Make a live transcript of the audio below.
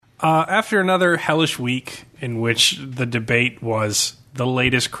After another hellish week in which the debate was the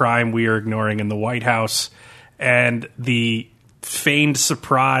latest crime we are ignoring in the White House and the feigned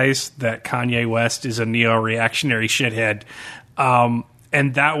surprise that Kanye West is a neo-reactionary shithead,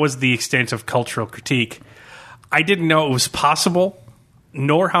 and that was the extent of cultural critique, I didn't know it was possible,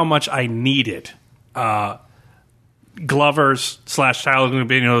 nor how much I needed Glover's / Tyler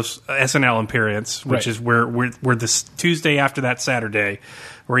Gambino's SNL appearance, which is where this Tuesday after that Saturday,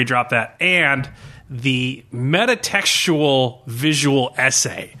 where he dropped that, and the metatextual visual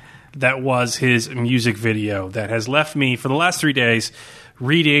essay that was his music video that has left me for the last 3 days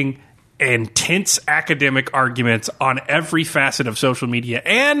reading intense academic arguments on every facet of social media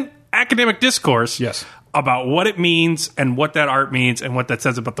and academic discourse about what it means and what that art means and what that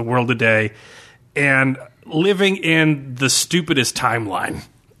says about the world today, and living in the stupidest timeline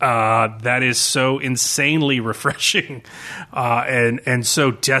that is so insanely refreshing and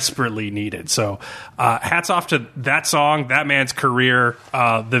so desperately needed. So hats off to that song, that man's career,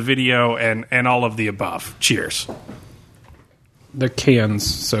 the video, and all of the above. Cheers. They're cans,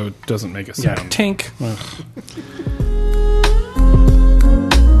 so it doesn't make a sound. Yeah, tink.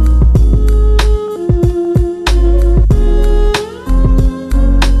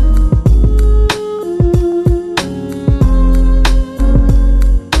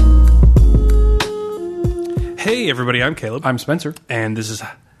 Hey, everybody, I'm Caleb. I'm Spencer. And this is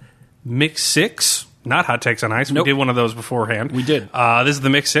Mix 6, not Hot Takes on Ice. Nope. We did one of those beforehand. We did. This is the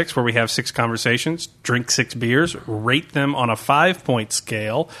Mix 6, where we have 6 conversations, drink 6 beers, rate them on a 5-point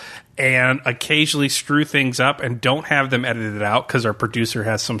scale, and occasionally screw things up and don't have them edited out because our producer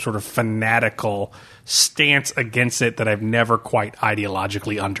has some sort of fanatical stance against it that I've never quite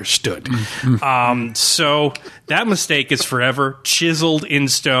ideologically understood. So that mistake is forever chiseled in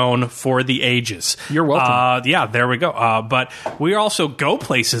stone for the ages. You're welcome. Yeah, there we go. But we also go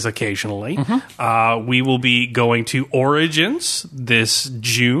places occasionally. We will be going to Origins this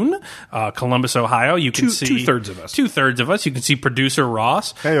June, Columbus, Ohio. You can see two-thirds of us. Two-thirds of us. You can see producer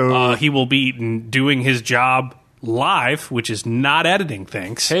Ross. Hey-o. He will be doing his job live, which is not editing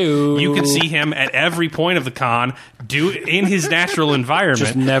things. Hey-o. You can see him at every point of the con, in his natural environment.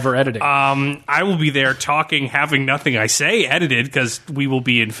 Just never editing. I will be there talking, having nothing I say edited, because we will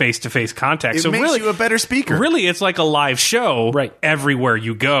be in face-to-face contact. It makes you a better speaker. Really, it's like a live show everywhere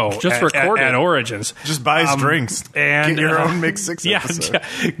you go. Just recorded at Origins. Just buy us drinks. And get your own Mix 6 episode.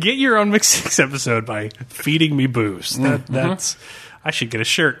 Get your own Mix 6 episode by feeding me booze. That's... I should get a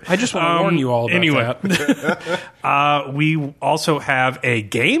shirt. I just want to warn you all about that. We also have a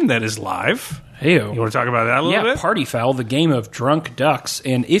game that is live. Hey-o. You want to talk about that a little bit? Yeah, Party Foul, the game of drunk ducks.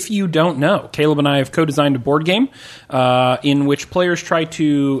 And if you don't know, Caleb and I have co-designed a board game in which players try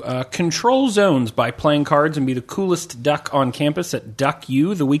to control zones by playing cards and be the coolest duck on campus at Duck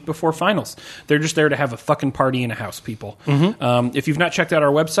U the week before finals. They're just there to have a fucking party in a house, people. If you've not checked out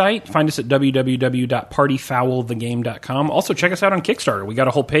our website, find us at www.partyfoulthegame.com. Also, check us out on Kickstarter. We got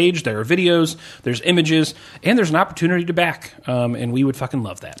a whole page. There are videos, there's images, and there's an opportunity to back. And we would fucking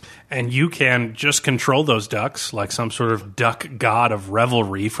love that. And you can just control those ducks like some sort of duck god of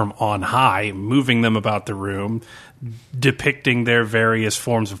revelry from on high, moving them about the room, depicting their various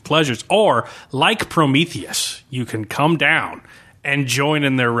forms of pleasures. Or, like Prometheus, you can come down and join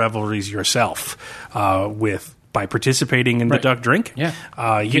in their revelries yourself by participating in the duck drink. Yeah.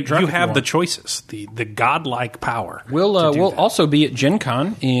 You have the choices, the godlike power. We'll also be at Gen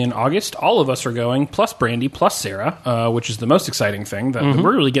Con in August. All of us are going, plus Brandy, plus Sarah, which is the most exciting thing. That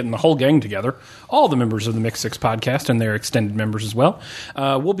we're really getting the whole gang together. All the members of the Mix 6 podcast and their extended members as well.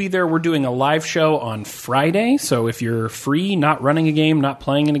 We'll be there. We're doing a live show on Friday. So if you're free, not running a game, not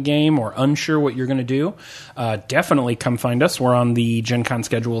playing in a game, or unsure what you're going to do, definitely come find us. We're on the Gen Con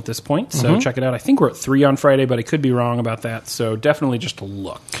schedule at this point. So check it out. I think we're at 3 on Friday, but I could be wrong about that, so definitely just a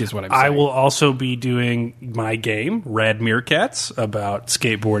look is what I'm saying. I will also be doing my game, Red Meerkats, about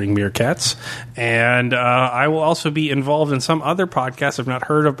skateboarding meerkats, and I will also be involved in some other podcast I've not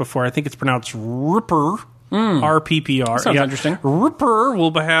heard of before. I think it's pronounced Ripper. RPPR. Sounds interesting. Ripper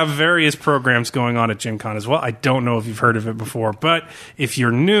will have various programs going on at Gen Con as well. I don't know if you've heard of it before, but if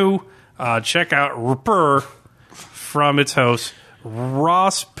you're new, check out Ripper from its host,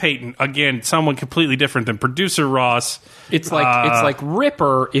 Ross Payton. Again, someone completely different than producer Ross. It's like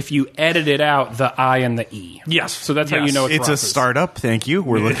Ripper if you edited out the I and the E. Yes. So that's how you know it's a startup. Thank you.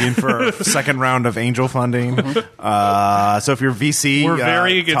 We're looking for a second round of angel funding. So if you're VC, we're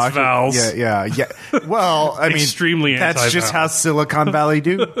very against vowels. Yeah. Well, I mean, extremely that's just how Silicon Valley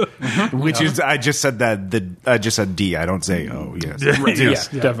do. Which is, I just said that. I just said D. I don't say O. Yes.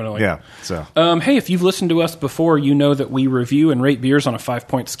 Yeah, definitely. Yeah. So, hey, if you've listened to us before, you know that we review and rate rate beers on a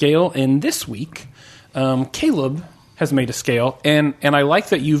 5-point scale. And this week, Caleb has made a scale, and I like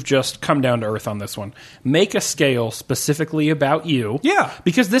that you've just come down to earth on this one. Make a scale specifically about you. Yeah.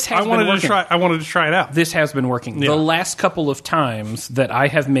 Because this has been working. I wanted to try it out. This has been working. Yeah. The last couple of times that I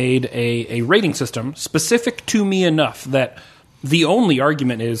have made a rating system specific to me enough that the only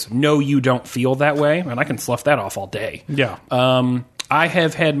argument is, no, you don't feel that way, and I can slough that off all day. Yeah. I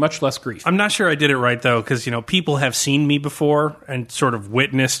have had much less grief. I'm not sure I did it right, though, because, people have seen me before and sort of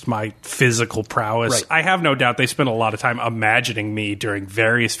witnessed my physical prowess. Right. I have no doubt they spent a lot of time imagining me during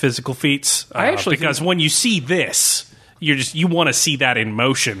various physical feats. Because when you see this, you want to see that in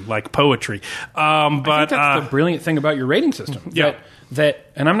motion, like poetry. But I think that's the brilliant thing about your rating system. Yeah. That,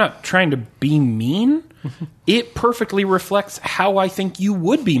 and I'm not trying to be mean, it perfectly reflects how I think you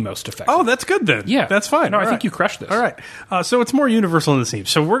would be most effective. Oh, that's good then. Yeah. That's fine. No, All I right. think you crushed this. All right. So it's more universal in the theme.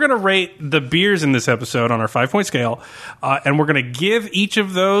 So we're going to rate the beers in this episode on our 5-point scale, and we're going to give each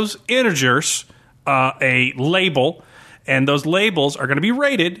of those integers a label, and those labels are going to be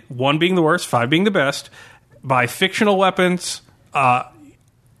rated, 1 being the worst, 5 being the best, by fictional weapons,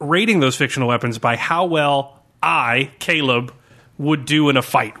 rating those fictional weapons by how well I, Caleb, would do in a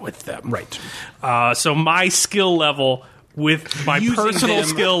fight with them. Right. So my skill level with my Using personal them-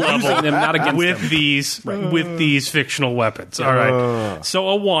 skill level using them, not against with them. these fictional weapons. All right. So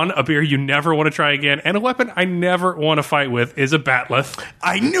a 1, a beer you never want to try again, and a weapon I never want to fight with is a batleth.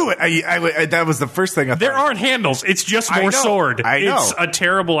 I knew it. I that was the first thing I thought. There aren't handles. It's just I more know. sword. I know. It's a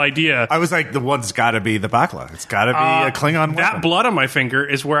terrible idea. I was like, the one's got to be the Bakla. It's got to be a Klingon That weapon. blood on my finger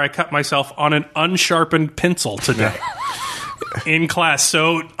is where I cut myself on an unsharpened pencil today. In class.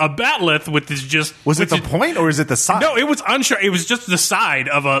 So a batleth with this just Was it the point or is it the side? No, it was unsharp. It was just the side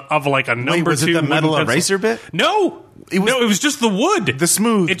of like a number was it 2 the metal wooden pencil. eraser bit? No, it was just the wood. The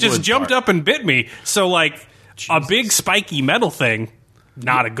smooth It just wood jumped part. up and bit me. So like a big spiky metal thing.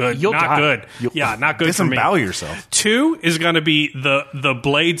 Not a good. You'll not die. good. Yeah, not good for me. Disembowel yourself. 2 is going to be the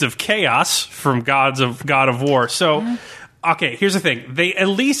blades of chaos from God of War. So, okay, here's the thing: they at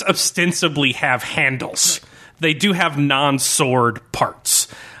least ostensibly have handles. They do have non-sword parts,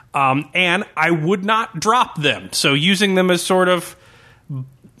 and I would not drop them. So using them as sort of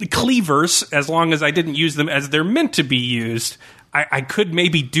cleavers, as long as I didn't use them as they're meant to be used, I could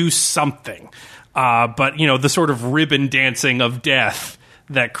maybe do something. But the sort of ribbon dancing of death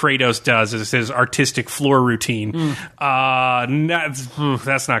that Kratos does is his artistic floor routine.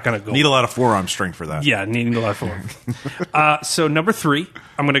 That's not going to go. Need a lot of forearm strength for that. Yeah, needing a lot of forearm. So number 3,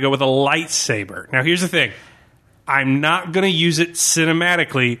 I'm going to go with a lightsaber. Now here's the thing. I'm not going to use it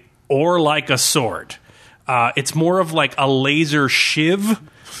cinematically or like a sword. It's more of like a laser shiv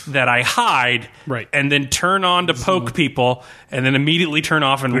that I hide and then turn on to poke people and then immediately turn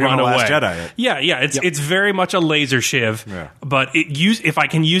off and run away. Last Jedi it. Yeah, it's very much a laser shiv. Yeah. But if I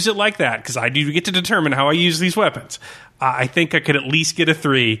can use it like that, because I do get to determine how I use these weapons, I think I could at least get a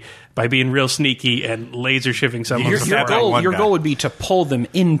 3 by being real sneaky and laser shiving someone. Your goal would be to pull them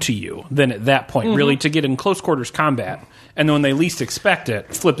into you. Then at that point, really to get in close quarters combat, and then when they least expect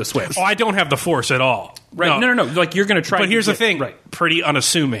it, flip the switch. Oh, I don't have the force at all. Right? No. Like you're going to try. But here's the thing: right? Pretty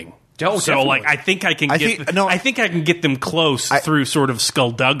unassuming. Oh, so, definitely. like, I think I can I get. think- I can get them close through sort of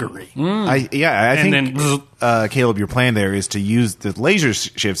skullduggery. I And think, Caleb, your plan there is to use the laser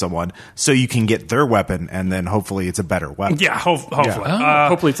shiv someone so you can get their weapon, and then hopefully it's a better weapon. Yeah, hopefully.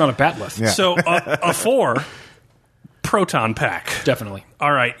 Hopefully, it's not a batleth. Yeah. So a 4 proton pack. Definitely.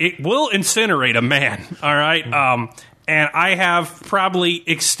 All right, it will incinerate a man. All right. And I have probably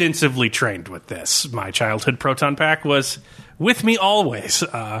extensively trained with this. My childhood proton pack was with me always.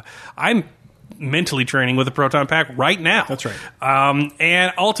 I'm mentally training with a proton pack right now. That's right.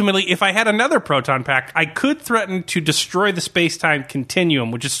 And ultimately, if I had another proton pack, I could threaten to destroy the space-time continuum,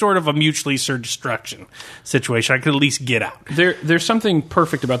 which is sort of a mutually assured destruction situation. I could at least get out. There's something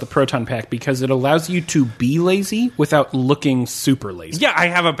perfect about the proton pack because it allows you to be lazy without looking super lazy. Yeah, I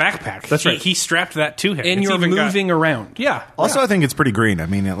have a backpack. That's right. He strapped that to him. And It's you're even got- moving around. Yeah. Also, I think it's pretty green. I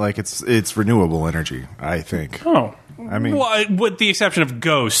mean, it's renewable energy, I think. Oh. I mean, Well, with the exception of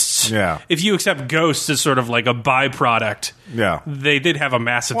ghosts. Yeah. If you accept ghosts as sort of like a byproduct, Yeah. they did have a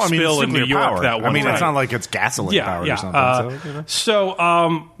massive well, I mean, spill it's in New nuclear York power. that one I mean, time. it's not like it's gasoline powered or something. So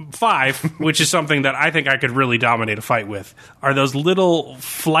 5, which is something that I think I could really dominate a fight with, are those little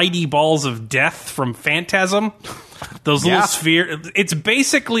flighty balls of death from Phantasm. Those little sphere. It's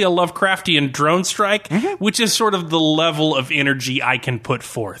basically a Lovecraftian drone strike, which is sort of the level of energy I can put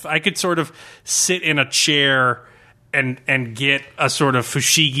forth. I could sort of sit in a chair and get a sort of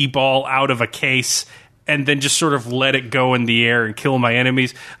fushigi ball out of a case and then just sort of let it go in the air and kill my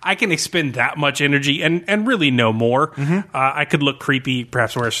enemies. I can expend that much energy and really no more. I could look creepy,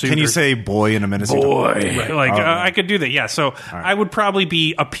 perhaps wear a suit. Can you say boy in a menacing boy? Like I could do that. Yeah. So I would probably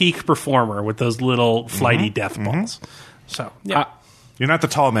be a peak performer with those little flighty death balls. So yeah. You're not the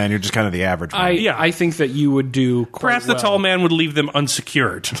tall man. You're just kind of the average man. I think that you would do quite Perhaps the tall man would leave them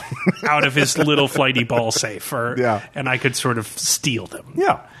unsecured out of his little flighty ball safe, and I could sort of steal them.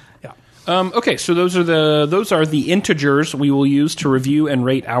 Yeah. Okay, so those are the integers we will use to review and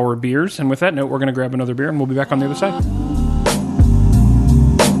rate our beers. And with that note, we're going to grab another beer, and we'll be back on the other side.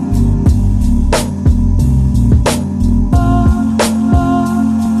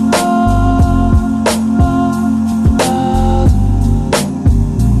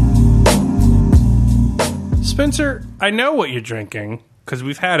 Spencer, I know what you're drinking because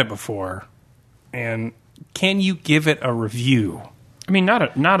we've had it before. And can you give it a review? I mean,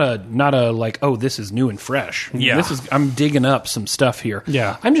 not a like, oh, this is new and fresh. Yeah. I'm digging up some stuff here.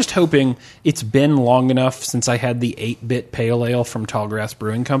 Yeah. I'm just hoping it's been long enough since I had the 8-bit pale ale from Tallgrass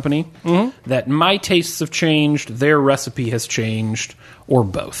Brewing Company that my tastes have changed, their recipe has changed, or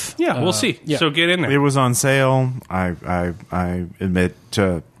both. Yeah, we'll see. yeah. So get in there. It was on sale. I admit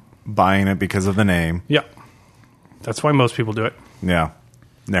to buying it because of the name. Yeah. That's why most people do it. Yeah.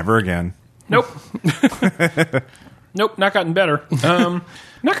 Never again. Nope. Nope, not gotten better.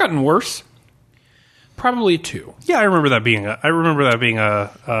 Not gotten worse. Probably a 2. Yeah, I remember that being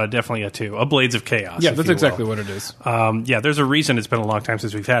definitely a 2. A Blades of Chaos. Yeah, that's exactly what it is. Yeah, there's a reason it's been a long time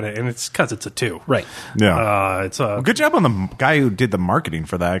since we've had it, and it's because it's a 2. Right. Yeah. It's a Good job on the guy who did the marketing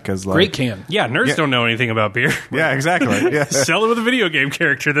for that. Cause Great can. Yeah, nerds don't know anything about beer. Yeah, exactly. Yeah. Sell it with a video game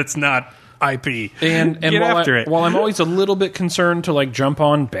character that's not IP. And Get after it. While I'm always a little bit concerned to like jump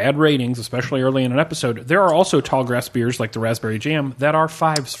on bad ratings, especially early in an episode, there are also Tallgrass beers like the Raspberry Jam that are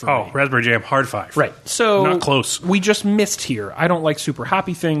 5s for me. Raspberry Jam, hard 5. Right. So not close. We just missed here. I don't like super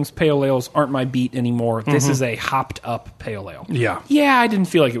hoppy things. Pale ales aren't my beat anymore. This is a hopped up pale ale. Yeah. Yeah, I didn't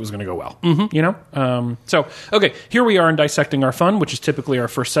feel like it was going to go well. You know? So, okay, here we are in Dissecting Our Fun, which is typically our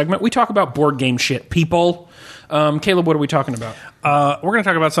first segment. We talk about board game shit, people. Caleb, what are we talking about? We're going to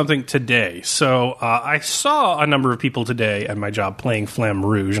talk about something today. So I saw a number of people today at my job playing Flamme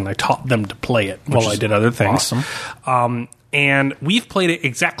Rouge, and I taught them to play it while I did other things. Awesome. And we've played it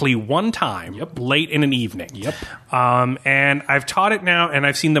exactly one time, late in an evening. And I've taught it now, and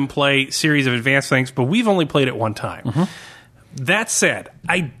I've seen them play series of advanced things, but we've only played it one time. That said,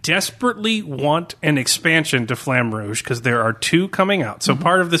 I desperately want an expansion to Flamme Rouge because there are 2 coming out. So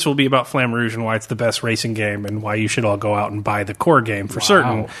part of this will be about Flamme Rouge and why it's the best racing game and why you should all go out and buy the core game for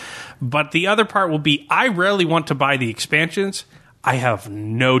certain. But the other part will be I rarely want to buy the expansions. I have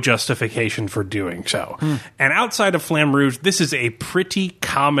no justification for doing so. And outside of Flamme Rouge, this is a pretty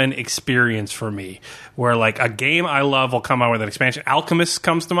common experience for me, where like a game I love will come out with an expansion. Alchemist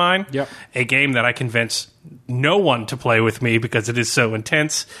comes to mind. A game that I convince no one to play with me because it is so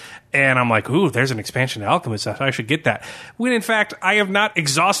intense. And I'm like, ooh, there's an expansion to Alchemist. I should get that. When in fact, I have not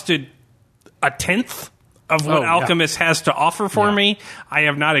exhausted a 10th of what Alchemist has to offer for me. I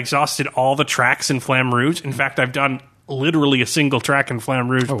have not exhausted all the tracks in Flamme Rouge. In fact, I've done literally a single track in Flamme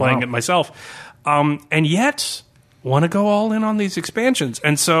Rouge playing it myself. And yet, want to go all in on these expansions.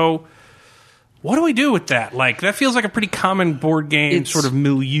 And so, what do we do with that? Like, that feels like a pretty common board game sort of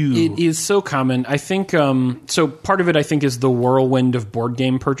milieu. It is so common. I think, so part of it, I think, is the whirlwind of board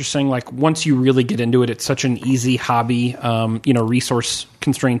game purchasing. Like, once you really get into it, it's such an easy hobby, resource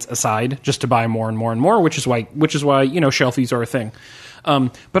constraints aside, just to buy more and more and more, which is why, shelfies are a thing.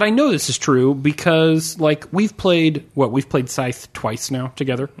 But I know this is true because, like, we've played Scythe twice now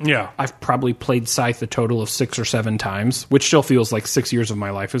together. Yeah. I've probably played Scythe a total of 6 or 7 times, which still feels like 6 years of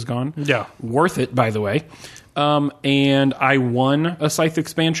my life is gone. Yeah. Worth it, by the way. And I won a Scythe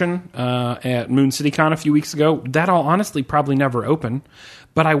expansion at Moon City Con a few weeks ago. That I'll honestly probably never open.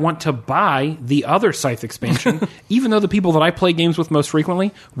 But I want to buy the other Scythe expansion, even though the people that I play games with most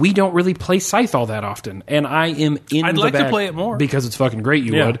frequently, we don't really play Scythe all that often. And I am in I'd the like bag to play it more. because it's fucking great,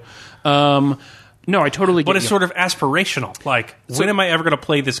 you would. No, I totally get But it's you. sort of aspirational. Like, when am I ever going to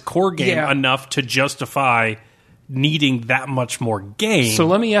play this core game enough to justify needing that much more game? So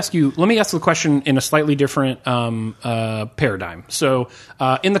let me ask the question in a slightly different paradigm. So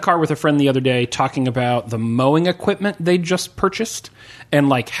in the car with a friend the other day talking about the mowing equipment they just purchased and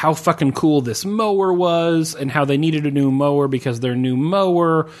like how fucking cool this mower was and how they needed a new mower because their new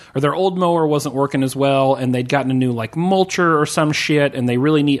mower or their old mower wasn't working as well and they'd gotten a new like mulcher or some shit and they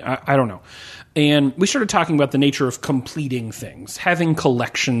really need, I don't know. And we started talking about the nature of completing things, having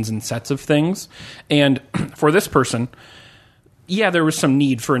collections and sets of things. And for this person, yeah, there was some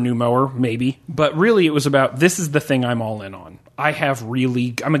need for a new mower, maybe. But really, it was about, this is the thing I'm all in on. I'm a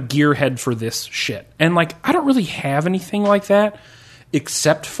gearhead for this shit. And, like, I don't really have anything like that,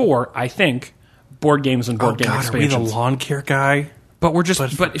 except for, I think, board games and board game expansions. Are we the lawn care guy? But it's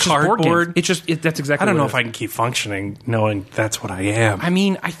just board games. That's exactly. I don't know if I can keep functioning knowing that's what I am. I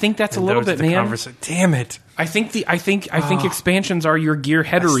mean, I think that's a little bit, man. Damn it! I think expansions are your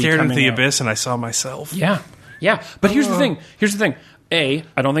gearheadery. I stared into the abyss and I saw myself. Yeah. But here's the thing. A,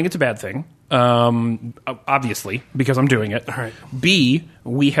 I don't think it's a bad thing. Obviously, because I'm doing it. All right. B,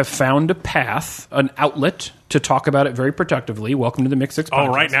 we have found a path, an outlet to talk about it very productively. Welcome to the Mix 6 podcast.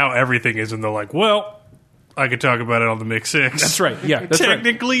 Oh, right now everything is in the I could talk about it on the Mix 6. That's right. Yeah, that's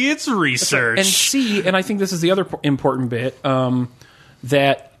Technically, it's research. Right. And C, and I think this is the other important bit,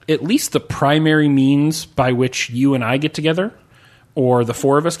 that at least the primary means by which you and I get together, or the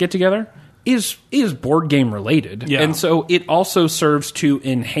four of us get together, is board game related. Yeah. And so it also serves to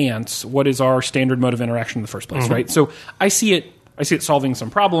enhance what is our standard mode of interaction in the first place, right? So I see it solving some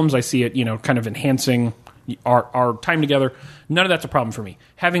problems. I see it, kind of enhancing our time together. None of that's a problem for me.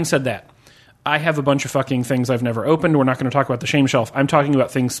 Having said that, I have a bunch of fucking things I've never opened. We're not going to talk about the shame shelf. I'm talking about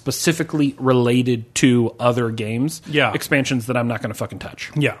things specifically related to other games. Yeah. Expansions that I'm not going to fucking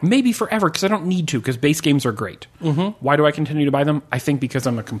touch. Yeah. Maybe forever, because I don't need to, because base games are great. Mm-hmm. Why do I continue to buy them? I think because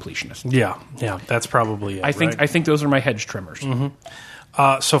I'm a completionist. Yeah, that's probably it. I think those are my hedge trimmers.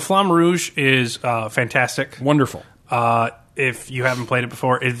 Mm-hmm. So Flamme Rouge is fantastic. Wonderful. If you haven't played it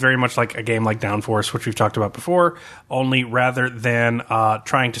before, it's very much like a game like Downforce, which we've talked about before, only rather than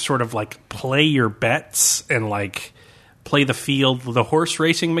trying to sort of like play your bets and like play the field, the horse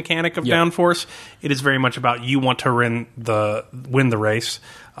racing mechanic of Downforce, it is very much about you want to win the race.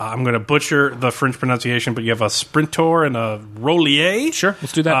 I'm going to butcher the French pronunciation, but you have a Sprinter and a Rollier. Sure,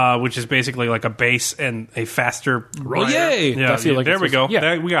 let's do that. Which is basically like a base and a faster Rollier. Yeah, there we go.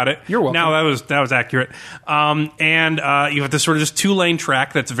 Yeah. We got it. You're welcome. Now that was accurate. And you have this sort of just 2-lane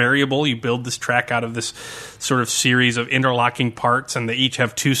track that's variable. You build this track out of this sort of series of interlocking parts, and they each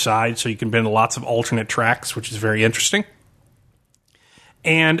have 2 sides, so you can build lots of alternate tracks, which is very interesting.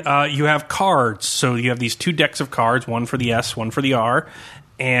 And you have cards. So you have these 2 decks of cards, one for the S, one for the R.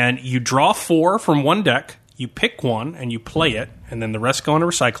 And you draw 4 from one deck, you pick one, and you play it, and then the rest go on a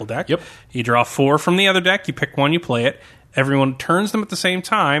recycle deck. Yep. You draw 4 from the other deck, you pick one, you play it. Everyone turns them at the same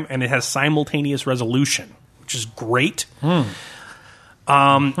time, and it has simultaneous resolution, which is great.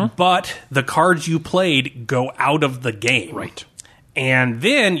 But the cards you played go out of the game. Right. And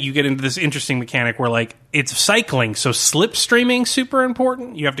then you get into this interesting mechanic where, like, it's cycling. So slipstreaming super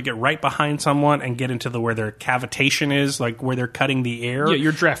important. You have to get right behind someone and get into where their cavitation is, like where they're cutting the air. Yeah,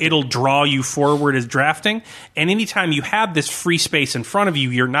 you're drafting. It'll draw you forward as drafting. And anytime you have this free space in front of you,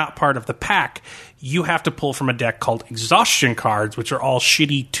 you're not part of the pack. You have to pull from a deck called exhaustion cards, which are all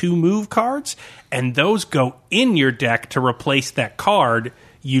shitty 2-move cards. And those go in your deck to replace that card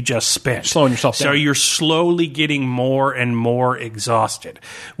you just spent. Slowing yourself down. So you're slowly getting more and more exhausted,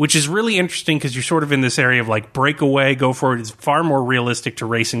 which is really interesting because you're sort of in this area of like breakaway, go for it. It's far more realistic to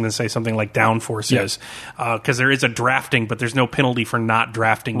racing than, say, something like Downforce is, because there is a drafting, but there's no penalty for not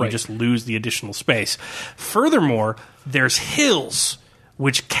drafting. Right. You just lose the additional space. Furthermore, there's hills,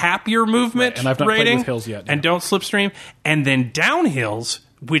 which cap your movement and I've not rating played with hills yet. and don't slipstream, and then downhills,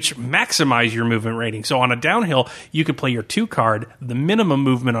 which maximize your movement rating. So on a downhill, you could play your 2 card. The minimum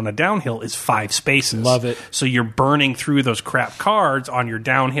movement on a downhill is 5 spaces. Love it. So you're burning through those crap cards on your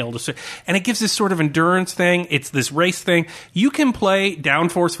downhill. And it gives this sort of endurance thing. It's this race thing. You can play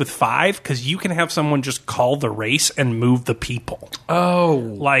Downforce with 5 because you can have someone just call the race and move the people.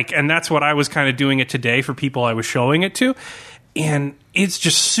 Oh. And that's what I was kind of doing it today for people I was showing it to. And it's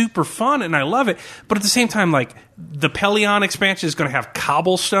just super fun, and I love it. But at the same time, like, the Pelion expansion is going to have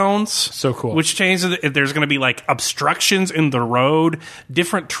cobblestones. So cool. Which changes it. There's going to be, like, obstructions in the road,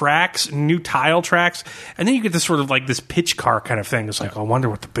 different tracks, new tile tracks. And then you get this sort of, like, this pitch car kind of thing. It's like, I wonder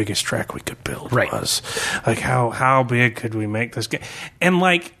what the biggest track we could build was. Like, how big could we make this game? And,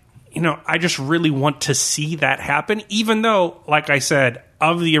 like, I just really want to see that happen, even though, like I said,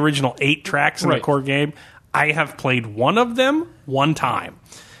 of the original 8 tracks in the core game, I have played one of them one time.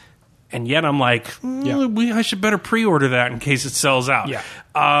 And yet I'm like, I should better pre-order that in case it sells out. Yeah.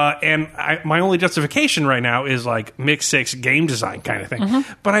 And my only justification right now is like Mix 6 game design kind of thing.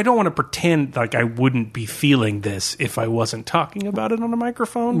 Mm-hmm. But I don't want to pretend like I wouldn't be feeling this if I wasn't talking about it on a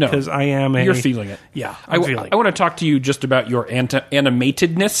microphone. No. Because I am You're feeling it. Yeah, I'm feeling it. I want to talk to you just about your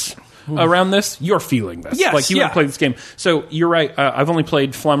animatedness. around this, you're feeling this. Yes, like you yeah. would play this game. So you're right. I've only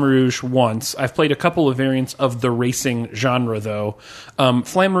played Flamme Rouge once. I've played a couple of variants of the racing genre, though.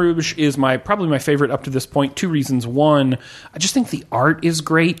 Flamme Rouge is probably my favorite up to this point. Two reasons. One, I just think the art is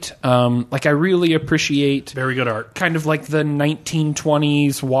great. Like I really appreciate Very good art. kind of like the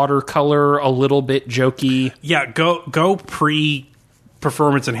 1920s watercolor, a little bit jokey. Yeah, go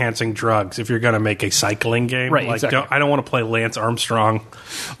performance enhancing drugs if you're going to make a cycling game. Right, Like, exactly. I don't want to play Lance Armstrong.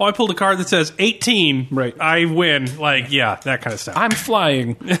 Oh, I pulled a card that says 18. Right. I win. Like, yeah, that kind of stuff. I'm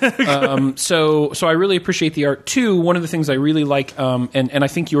flying. So I really appreciate the art. Two, one of the things I really like, and I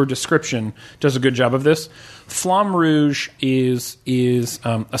think your description does a good job of this. Flamme Rouge is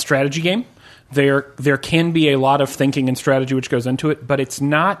a strategy game. There can be a lot of thinking and strategy which goes into it, but it's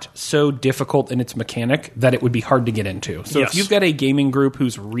not so difficult in its mechanic that it would be hard to get into. So Yes. if you've got a gaming group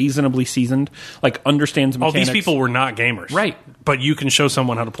who's reasonably seasoned, like understands Oh, mechanics, these people were not gamers. Right. But you can show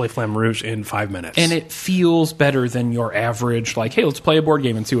someone how to play Flamme Rouge in 5 minutes. and it feels better than your average, like, hey, let's play a board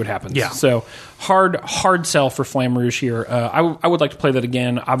game and see what happens. Yeah. So hard sell for Flamme Rouge here. I would like to play that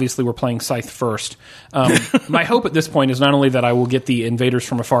again. Obviously, we're playing Scythe first. My hope at this point is not only that I will get the Invaders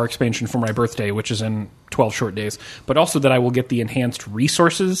from Afar expansion for my birthday, which is in 12 short days, but also that I will get the enhanced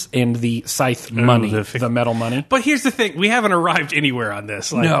resources and the Scythe money, the metal money. But here's the thing: we haven't arrived anywhere on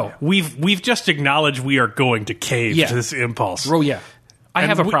this. Like, No. we've just acknowledged we are going to cave Yeah. to this impulse. Oh, yeah. I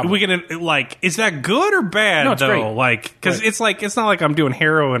have a problem. We're gonna like. Is that good or bad? No, it's though? great. Like, because Right. it's not like I'm doing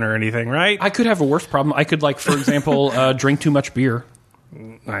heroin or anything, right? I could have a worse problem. I could, like, for example, drink too much beer.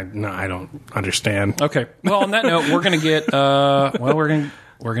 I don't understand. Okay. Well, on that note, we're going to get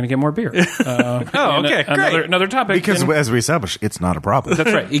we're going to get more beer. Oh, okay, great. Another topic. Because and- as we established, it's not a problem.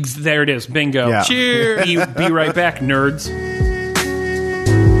 that's right. There it is. Bingo. Yeah. Cheers. Be right back, nerds.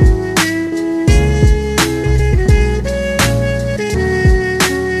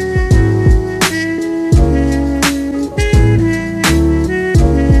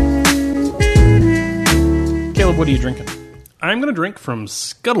 Caleb, what are you drinking? I'm going to drink from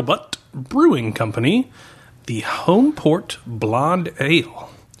Scuttlebutt Brewing Company, the Homeport Blonde Ale,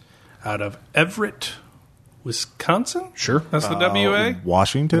 out of Everett, Wisconsin. Sure. That's the WA.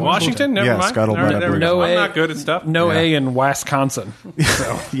 Washington? Washington. Never Yeah, mind. Scuttlebutt, All right, I there we believe. go. No I'm A. not good at stuff. No Yeah. A in Wisconsin.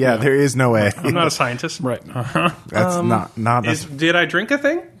 Yeah, there is no way. I'm not a scientist. Right. Uh-huh. That's not Did I drink a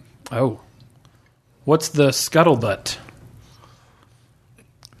thing? Oh. What's the scuttlebutt?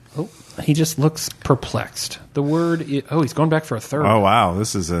 Oh, he just looks perplexed. The word he's going back for a third. Oh wow,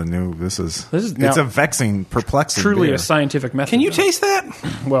 this is is it's now- a vexing, perplexing Truly beer. a scientific method. Can you taste that?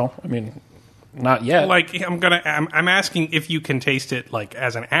 Well, I mean, not yet. Like, I'm asking if you can taste it, like,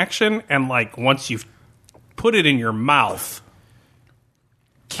 as an action, and, like, once you've put it in your mouth,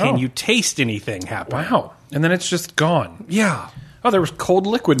 can Oh. you taste anything happen? Wow. And then it's just gone. Yeah. Oh, there was cold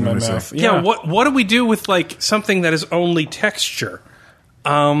liquid in my me see. mouth. Yeah. What do we do with, like, something that is only texture?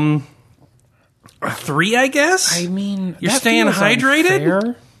 A 3, I guess. I mean, You're that staying feels hydrated?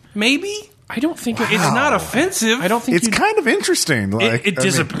 unfair. Maybe I don't think it's not offensive. I don't think It's you'd- kind of interesting. Like It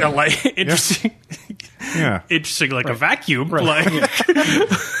I mean, like interesting. yeah. Interesting, like a vacuum. Like,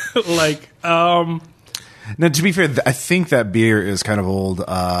 Now, to be fair, I think that beer is kind of old.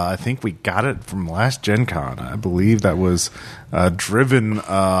 I think we got it from last Gen Con. I believe that was driven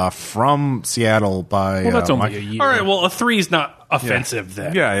from Seattle by. Well, that's only Mike- a year. all right. Well, a 3 is not offensive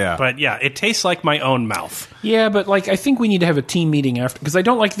then. Yeah, yeah. But yeah, it tastes like my own mouth. Yeah, but like I think we need to have a team meeting after because I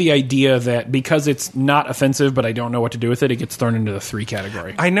don't like the idea that because it's not offensive, but I don't know what to do with it, it gets thrown into the 3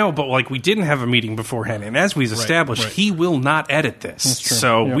 category. I know, but like we didn't have a meeting beforehand, and as we've established, right. he will not edit this. true.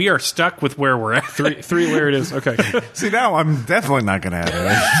 So Yeah. we are stuck with where we're at. Three where it is. Okay. See, now I'm definitely not going to add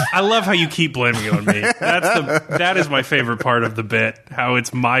it. I love how you keep blaming it on me. That is my favorite part of the bit. How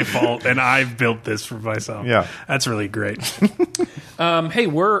it's my fault and I've built this for myself. Yeah. That's really great. Hey,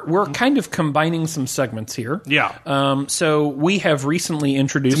 we're kind of combining some segments here. Yeah. So we have recently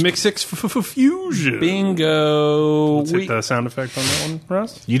introduced Mix 6 Fusion. Bingo. Let's hit the sound effect on that one,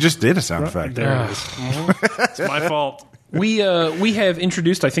 Russ. You just did a sound effect. There it is. It's my fault. We have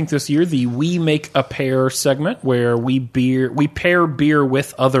introduced, I think, this year the We Make a Pair segment where we pair beer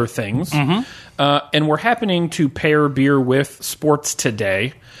with other things, and we're happening to pair beer with sports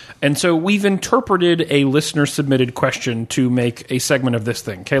today, and so we've interpreted a listener submitted question to make a segment of this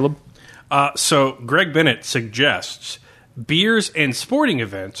thing. Caleb, So Greg Bennett suggests beers and sporting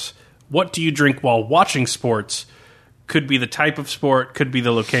events. What do you drink while watching sports? could be the type of sport, could be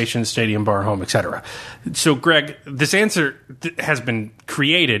the location, stadium, bar, home, etc. So, Greg, this answer has been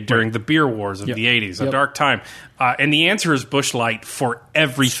created during the beer wars of the 80s, a dark time. And the answer is Busch Light for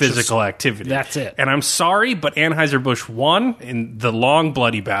every physical activity. That's it. And I'm sorry, but Anheuser-Busch won in the long,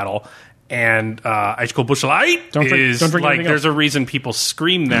 bloody battle. And Ice Cold Busch Light don't drink like, there's a reason people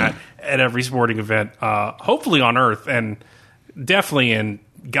scream that at every sporting event, hopefully on Earth, and definitely in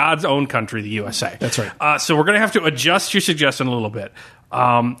God's own country, the USA. That's right. So we're going to have to adjust your suggestion a little bit.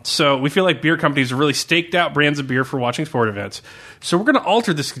 So we feel like beer companies have really staked out brands of beer for watching sport events. So we're going to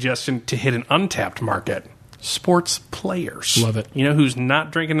alter the suggestion to hit an untapped market. Sports players. Love it. You know who's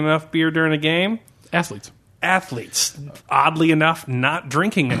not drinking enough beer during a game? Athletes. Oddly enough, not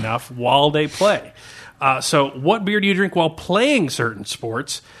drinking enough while they play. So what beer do you drink while playing certain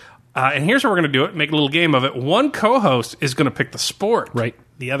sports? And here's how we're going to do it. Make a little game of it. One co-host is going to pick the sport. Right.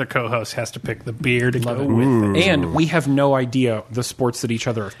 The other co-host has to pick the beer to go with it. And we have no idea the sports that each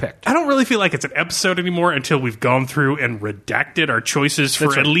other have picked. I don't really feel like it's an episode anymore until we've gone through and redacted our choices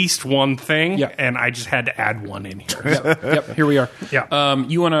for at least one thing. Yeah. And I just had to add one in here. Yep, here we are. Yeah.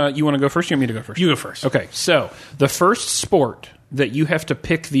 You wanna go first? Or you want me to go first? You go first. Okay, so the first sport that you have to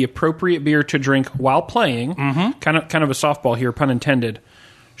pick the appropriate beer to drink while playing, kind of a softball here, pun intended,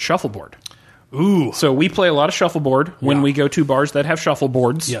 shuffleboard. Ooh. So we play a lot of shuffleboard when we go to bars that have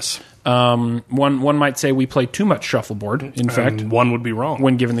shuffleboards. Yes. One might say we play too much shuffleboard, in fact. One would be wrong.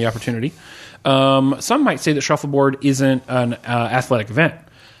 When given the opportunity. Some might say that shuffleboard isn't an athletic event,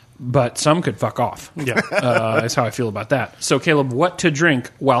 but some could fuck off. Yeah. That's how I feel about that. So, Caleb, what to drink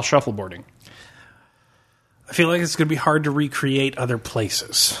while shuffleboarding? I feel like it's going to be hard to recreate other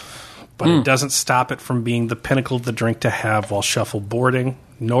places, but it doesn't stop it from being the pinnacle of the drink to have while shuffleboarding,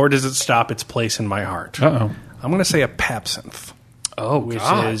 nor does it stop its place in my heart. Uh-oh. I'm going to say a Pabsinthe. Which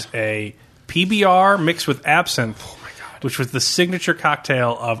God. is a PBR mixed with absinthe, which was the signature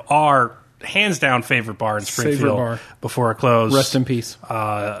cocktail of our hands-down favorite bar in Springfield before it closed. Rest in peace.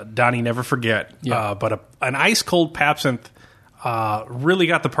 Donnie, never forget. Yeah. But an ice-cold Pabsinthe really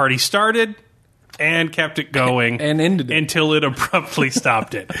got the party started and kept it going. And ended it. Until it abruptly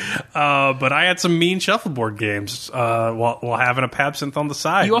stopped it. But I had some mean shuffleboard games while having a Pabsinthe on the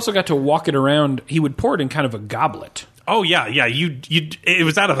side. You also got to walk it around. He would pour it in kind of a goblet. Oh, yeah. It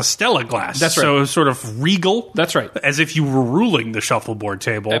was out of a Stella glass. That's right. So it was sort of regal. That's right. As if you were ruling the shuffleboard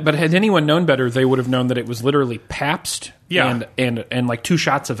table. But had anyone known better, they would have known that it was literally Pabst Yeah. and like 2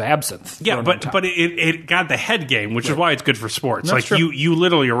 shots of absinthe. Yeah, but it got the head game, which is why it's good for sports. That's like true. you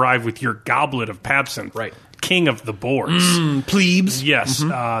literally arrive with your goblet of Pabsinthe. Right. King of the boards. Plebes. Yes.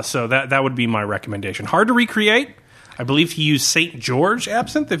 So that would be my recommendation. Hard to recreate. I believe he used St. George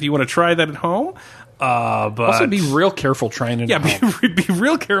absinthe if you want to try that at home. But Also, be real careful trying it at home. be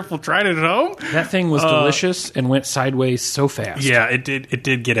real careful trying it at home. That thing was delicious and went sideways so fast. Yeah, it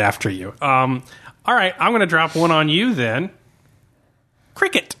did get after you. All right, I'm going to drop one on you then.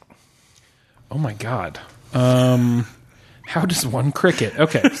 Cricket. Oh, my God. How does one cricket?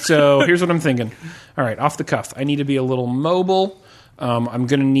 Okay, so here's what I'm thinking. All right, off the cuff. I need to be a little mobile. I'm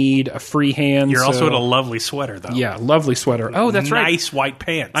going to need a free hand. You're also in a lovely sweater, though. Yeah, lovely sweater. Oh, that's right. Nice white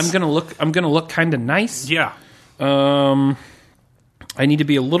pants. I'm going to look kind of nice. Yeah. I need to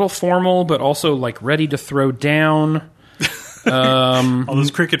be a little formal, but also like ready to throw down. All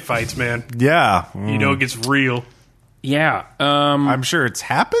those cricket fights, man. Yeah. You know it gets real. Yeah. I'm sure it's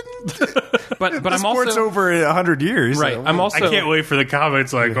happened. But I'm sport's also over 100 years. right. So. I'm also I can't wait for the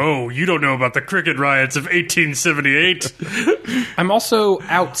comments like, "Oh, you don't know about the cricket riots of 1878." I'm also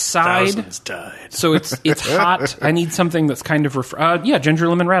outside, Thousands died. so it's hot. I need something that's kind of ginger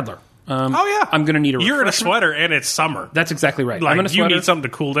lemon radler. Oh yeah, I'm going to need a. You're in a refreshment. sweater and it's summer. That's exactly right. Like I'm in a you sweater. need something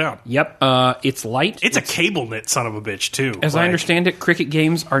to cool down. Yep. It's light. It's a cable knit son of a bitch too. As I understand it, cricket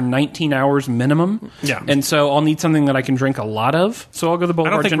games are 19 hours minimum. Yeah. And so I'll need something that I can drink a lot of. So I'll go the I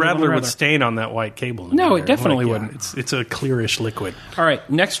Boulevard don't think Ginger Lemon Radler would Radler. stain on that white cable. No, either. it definitely wouldn't. It's a clearish liquid. All right.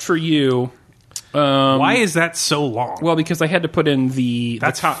 Next for you. Why is that so long? Well, because I had to put in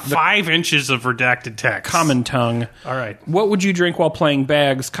That's 5 inches of redacted text. common tongue. All right. What would you drink while playing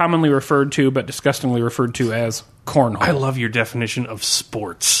bags, commonly referred to but disgustingly referred to as cornhole? I love your definition of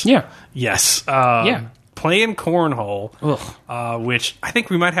sports. Yeah. Yes. Yeah. Playing cornhole, Ugh. which I think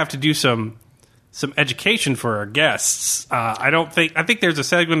we might have to do some some education for our guests. I think there's a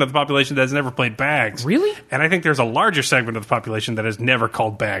segment of the population that has never played bags. Really? And I think there's a larger segment of the population that has never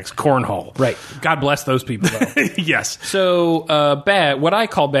called bags cornhole. Right. God bless those people, though. Yes. So, what I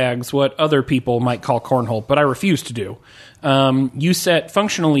call bags, what other people might call cornhole, but I refuse to do. You set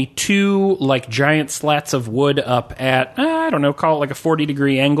functionally 2 like giant slats of wood up at, I don't know, call it like a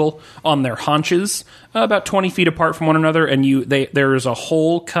 40-degree angle on their haunches, about 20 feet apart from one another, and there is a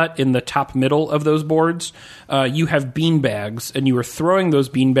hole cut in the top middle of those boards. You have bean bags, and you are throwing those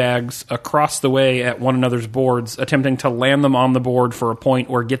bean bags across the way at one another's boards, attempting to land them on the board for a point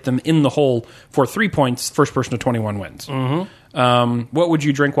or get them in the hole for 3 points. First person to 21 wins. Mm-hmm. What would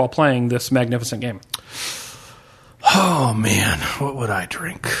you drink while playing this magnificent game? Oh, man. What would I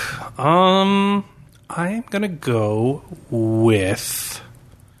drink? I'm going to go with...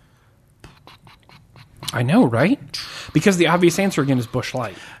 I know, right? Because the obvious answer again is Busch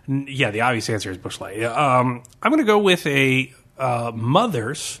Light. Yeah, the obvious answer is Busch Light. I'm going to go with a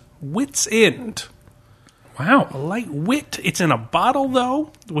Mother's Wit's End. Wow. A light wit. It's in a bottle,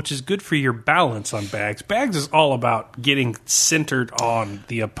 though, which is good for your balance on bags. Bags is all about getting centered on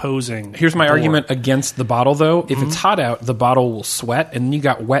the opposing Here's my board. argument against the bottle, though. If it's hot out, the bottle will sweat, and then you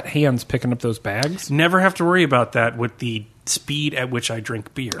got wet hands picking up those bags. Never have to worry about that with the speed at which I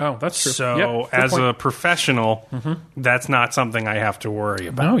drink beer. Oh, that's true. So, Yep, good as point. a professional, that's not something I have to worry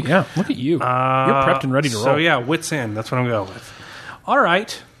about. Oh, yeah. Look at you. You're prepped and ready to roll. So, yeah, wit's end. That's what I'm going with. All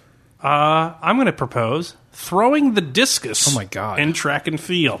right. I'm going to propose throwing the discus. Oh, my God. In track and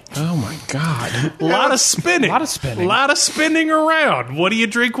field. Oh, my God. A lot of spinning. A lot of spinning. A lot of spinning around. What do you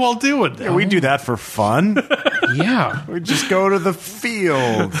drink while doing that? Yeah, we do that for fun. Yeah. We just go to the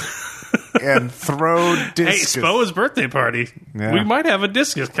field and throw discus. Hey, Spoa's birthday party. Yeah. We might have a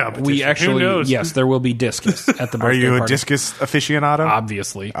discus competition. We Who actually, knows? yes, there will be discus at the birthday Are you a party. discus aficionado?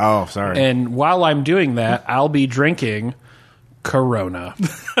 Obviously. Oh, sorry. And while I'm doing that, I'll be drinking Corona.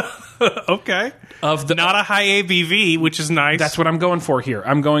 Okay. Not a high ABV, which is nice. That's what I'm going for here.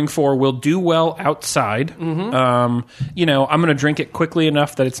 I'm going for will do well outside. Mm-hmm. I'm going to drink it quickly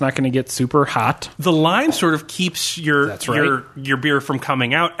enough that it's not going to get super hot. The lime sort of keeps your That's right. your beer from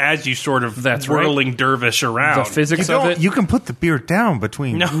coming out as you sort of That's whirling dervish around. The physics of it. You can put the beer down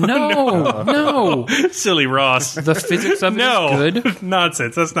between. No. Silly Ross. The physics of it is good.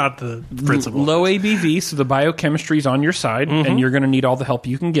 Nonsense. That's not the principle. Low ABV, so the biochemistry's on your side, and you're going to need all the help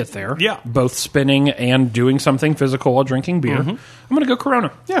you can get there. Yeah. Both spinning and doing something physical while drinking beer. I'm going to go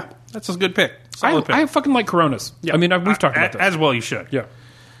Corona. Yeah, that's a good pick. Solid pick. I fucking like Coronas. Yeah. I mean, we've talked about this. As well you should. Yeah.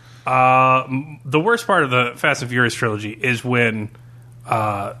 The worst part of the Fast and Furious trilogy is when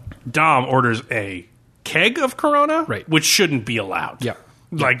Dom orders a keg of Corona, Right. which shouldn't be allowed. Yeah.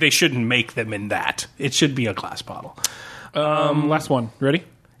 Like, they shouldn't make them in that. It should be a glass bottle. Last one. Ready?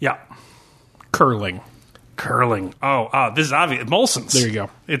 Yeah. Curling. Curling. Oh, this is obvious. Molson's. There you go.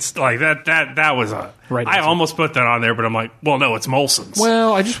 It's like that was a... Right I answer. almost put that on there, but I'm like, well, no, it's Molson's.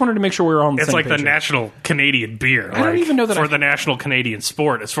 Well, I just wanted to make sure we were on the it's same like page the here. national Canadian beer. I don't even know that for I- the national Canadian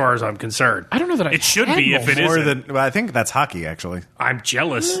sport, as far as I'm concerned. I don't know that I It should had be if it More isn't. than, well, I think that's hockey, actually. I'm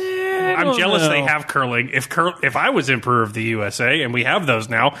jealous. I I'm don't jealous know. they have curling. If I was emperor of the USA, and we have those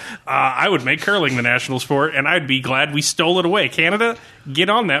now, I would make curling the national sport, and I'd be glad we stole it away. Canada, get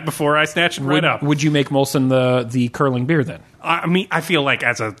on that before I snatch it right up. Would you make Molson the curling beer then? I mean, I feel like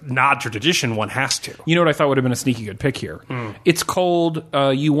as a nod to tradition, one has to. You know what I thought would have been a sneaky good pick here? It's cold.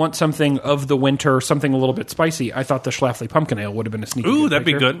 You want something of the winter, something a little bit spicy. I thought the Schlafly Pumpkin Ale would have been a sneaky Ooh, good that'd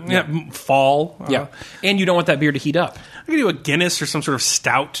pick be here. good. Yeah, fall. Yeah. And you don't want that beer to heat up. I could do a Guinness or some sort of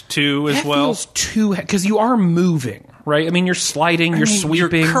stout, too, as That well. feels too... Because you are moving, right? I mean, you're sliding, you're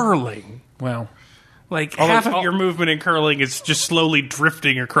sweeping. You're curling. Well, Like, I'll half let- of your movement in curling is just slowly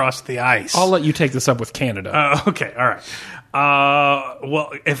drifting across the ice. I'll let you take this up with Canada. Okay, all right.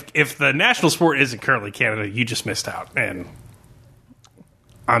 Well, if the national sport isn't currently Canada, you just missed out, and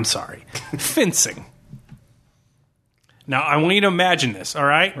I'm sorry. Fencing. Now, I want you to imagine this, all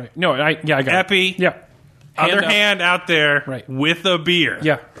right? Right. No, I got Epi. it. Yeah. Other up. hand out there Right. with a beer.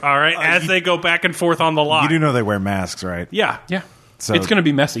 Yeah. All right, as they go back and forth on the line. You do know they wear masks, right? Yeah. Yeah. So- It's going to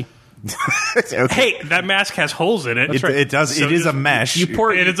be messy. Okay. Hey, that mask has holes in it. It does. So it is a just- mesh. You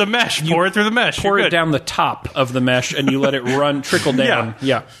pour It is a mesh. Pour it through the mesh. Pour You're it good. down the top of the mesh and you let it run, trickle down.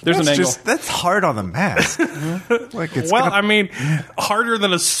 Yeah. There's an angle. That's hard on the mask. Like it's Well, gonna- I mean, harder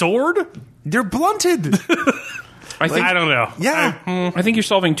than a sword? they're blunted. I think I don't know. Yeah. I think you're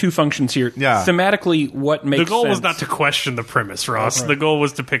solving two functions here. Yeah. Thematically, what makes The goal was sense- not to question the premise, Ross. The goal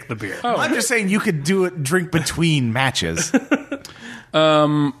was to pick the beer. I'm just saying you could drink between matches.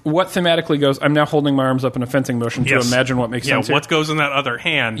 What thematically goes? I'm now holding my arms up in a fencing motion to imagine what makes sense. Yeah, what goes in that other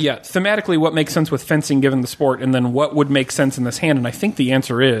hand? Yeah, thematically, what makes sense with fencing given the sport, and then what would make sense in this hand? And I think the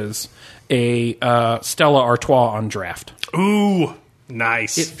answer is a Stella Artois on draft. Ooh,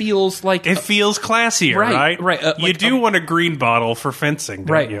 nice. It feels like it feels classier, right? Right. You do want a green bottle for fencing,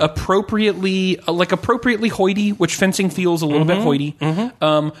 don't you? Appropriately hoity, which fencing feels a little bit hoity.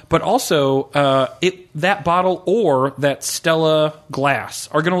 But also, that bottle or that Stella glass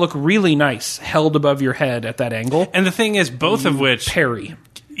are going to look really nice held above your head at that angle. And the thing is, both of which Perry.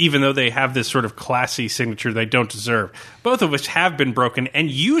 Even though they have this sort of classy signature they don't deserve, both of which have been broken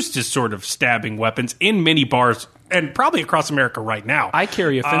and used as sort of stabbing weapons in many bars and probably across America right now. I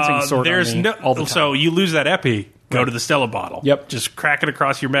carry a fencing sword on me all the time. So you lose that epi, go to the Stella bottle. Yep. Just crack it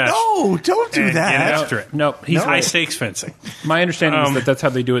across your mesh. No, don't do that. Get after it. No, he's high stakes fencing. My understanding is that that's how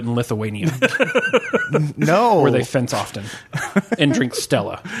they do it in Lithuania. No. Where they fence often and drink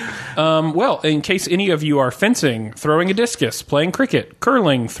Stella. Well, in case any of you are fencing, throwing a discus, playing cricket,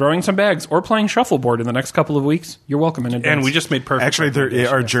 curling, throwing some bags, or playing shuffleboard in the next couple of weeks, you're welcome in advance. And we just made perfect. Actually, there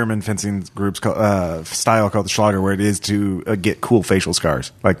are German fencing groups style called the Schlager, where it is to get cool facial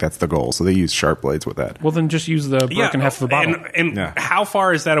scars. Like, that's the goal. So they use sharp blades with that. Well, then just use the broken half of the bottle. And how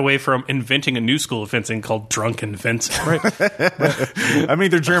far is that away from inventing a new school of fencing called drunken fencing? Right. I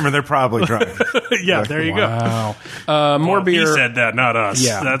mean, they're German. They're probably drunk. Yeah, there you go. More beer. He said that, not us.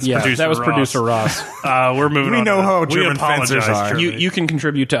 Yeah, That's producer that was Ross. Producer Ross. We're moving on. We know how German apologize, fencers are. Germany. You can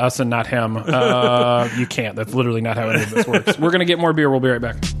contribute to us and not him. You can't. That's literally not how any of this works. We're going to get more beer. We'll be right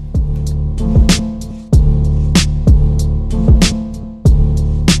back.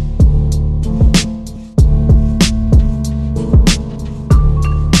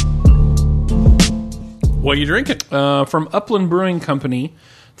 What are you drinking? From Upland Brewing Company,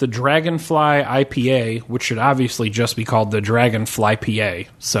 the Dragonfly IPA, which should obviously just be called the Dragonfly PA.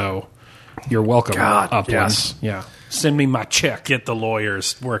 So you're welcome, Upland. Yes. Yeah. Send me my check. Get the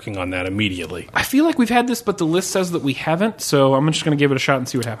lawyers working on that immediately. I feel like we've had this, but the list says that we haven't, so I'm just going to give it a shot and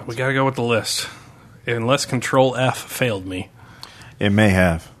see what happens. We got to go with the list. Unless Control F failed me. It may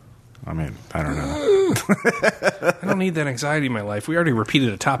have. I mean, I don't know. I don't need that anxiety in my life. We already repeated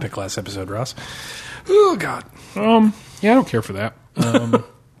a topic last episode, Ross. Oh, God. Yeah, I don't care for that.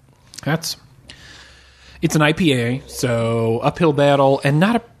 It's an IPA, so uphill battle, and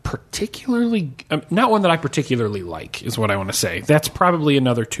not one that I particularly like, is what I want to say. That's probably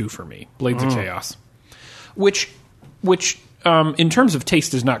another 2 for me. Blades of Chaos, which in terms of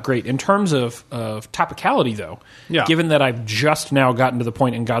taste is not great. In terms of topicality, though, given that I've just now gotten to the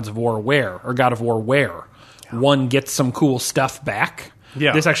point in God of War where one gets some cool stuff back.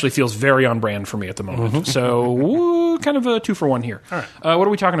 Yeah. This actually feels very on brand for me at the moment. So, kind of a 2 for 1 here. All right. What are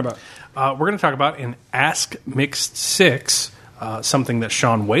we talking about? We're going to talk about in Ask Mixed 6, something that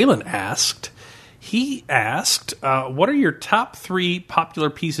Sean Whalen asked. He asked, what are your top 3 popular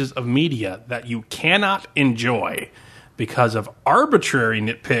pieces of media that you cannot enjoy because of arbitrary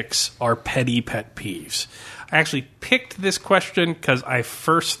nitpicks or petty pet peeves? I actually picked this question because I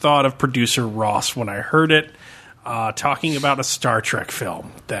first thought of producer Ross when I heard it. Talking about a Star Trek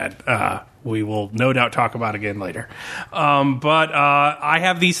film that we will no doubt talk about again later. But I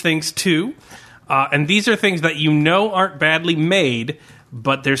have these things too. And these are things that you know aren't badly made,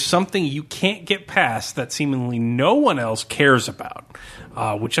 but there's something you can't get past that seemingly no one else cares about,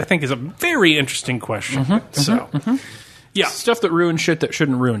 which I think is a very interesting question. Yeah. Stuff that ruins shit that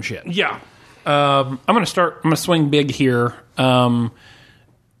shouldn't ruin shit. Yeah. I'm going to swing big here.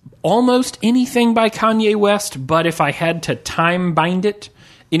 Almost anything by Kanye West, but if I had to time bind it,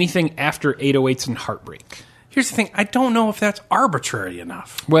 anything after 808s and Heartbreak. Here's the thing. I don't know if that's arbitrary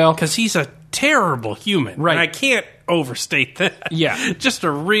enough. Well, because he's a terrible human. Right. And I can't overstate that. Yeah. Just a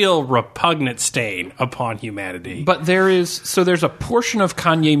real repugnant stain upon humanity. But there's a portion of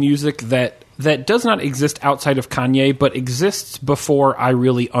Kanye music that does not exist outside of Kanye, but exists before I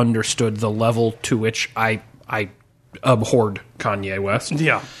really understood the level to which I abhorred Kanye West.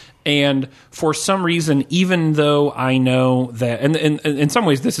 Yeah. And for some reason, even though I know that, and in some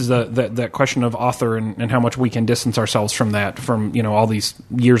ways, this is that question of author and how much we can distance ourselves from that, from all these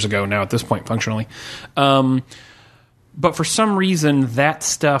years ago now at this point, functionally. But for some reason, that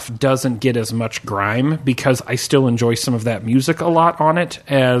stuff doesn't get as much grime because I still enjoy some of that music a lot on it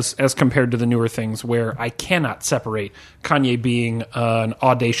as compared to the newer things where I cannot separate Kanye being an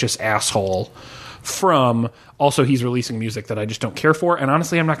audacious asshole from also he's releasing music that I just don't care for, and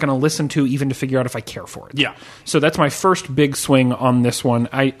honestly I'm not going to listen to even to figure out if I care for it. Yeah. So that's my first big swing on this one.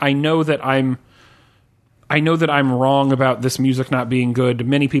 I know that I'm I know that I'm wrong about this music not being good.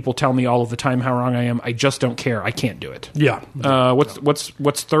 Many people tell me all of the time how wrong I am. I just don't care. I can't do it. Yeah.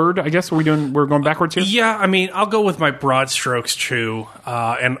 What's third? I guess we're going backwards here. Yeah, I mean, I'll go with my broad strokes too,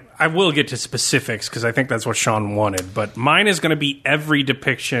 and I will get to specifics because I think that's what Sean wanted. But mine is going to be every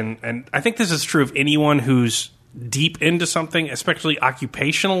depiction, and I think this is true of anyone who's deep into something, especially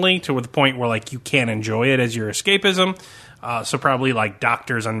occupationally, to the point where like you can't enjoy it as your escapism. So probably like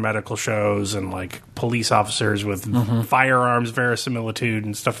doctors on medical shows and like police officers with firearms verisimilitude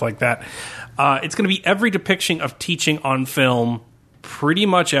and stuff like that. It's going to be every depiction of teaching on film pretty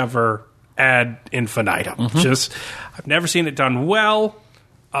much ever ad infinitum. Just I've never seen it done well,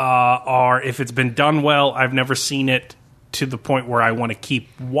 or if it's been done well, I've never seen it to the point where I want to keep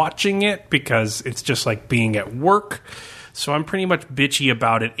watching it because it's just like being at work. So I'm pretty much bitchy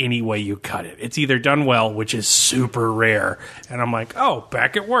about it any way you cut it. It's either done well, which is super rare, and I'm like, oh,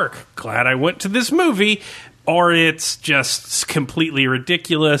 back at work. Glad I went to this movie. Or it's just completely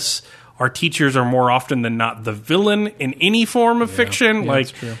ridiculous. Our teachers are more often than not the villain in any form of fiction. Yeah,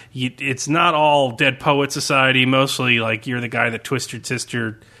 like, it's not all Dead Poet Society. Mostly, like, you're the guy that Twisted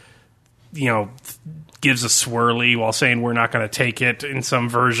Sister, gives a swirly while saying we're not going to take it in some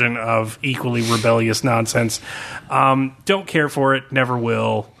version of equally rebellious nonsense. Don't care for it. Never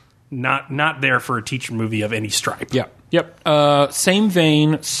will. Not there for a teacher movie of any stripe. Yeah. Yep. Same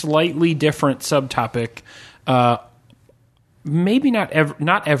vein, slightly different subtopic. Maybe not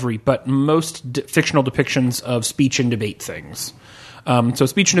every, but most fictional depictions of speech and debate things. So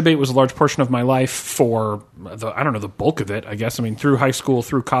speech and debate was a large portion of my life for the bulk of it, I guess. I mean, through high school,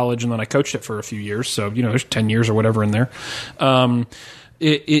 through college, and then I coached it for a few years. So, there's 10 years or whatever in there.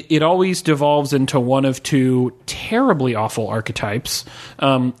 It always devolves into one of two terribly awful archetypes.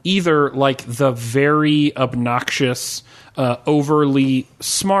 Either like the very obnoxious, overly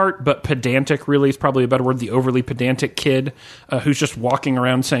smart but pedantic, really is probably a better word, the overly pedantic kid who's just walking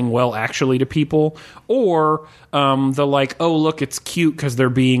around saying, well, actually, to people, or the like, oh, look, it's cute because they're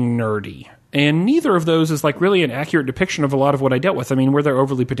being nerdy. And neither of those is like really an accurate depiction of a lot of what I dealt with. I mean, were there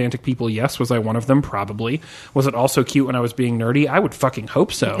overly pedantic people? Yes. Was I one of them? Probably. Was it also cute when I was being nerdy? I would fucking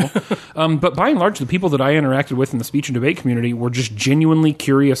hope so. But by and large, the people that I interacted with in the speech and debate community were just genuinely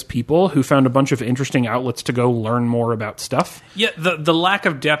curious people who found a bunch of interesting outlets to go learn more about stuff. Yeah, the lack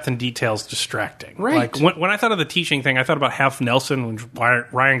of depth and detail is distracting. Right. Like when I thought of the teaching thing, I thought about Half Nelson when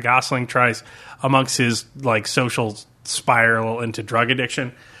Ryan Gosling tries, amongst his like social spiral into drug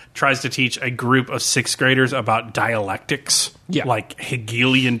addiction, tries to teach a group of sixth graders about dialectics, like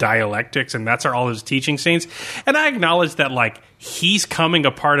Hegelian dialectics, and that's all his teaching scenes. And I acknowledge that, like, he's coming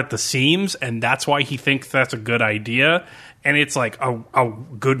apart at the seams, and that's why he thinks that's a good idea. And it's like a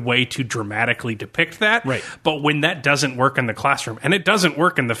good way to dramatically depict that. Right. But when that doesn't work in the classroom, and it doesn't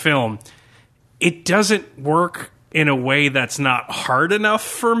work in the film, it doesn't work in a way that's not hard enough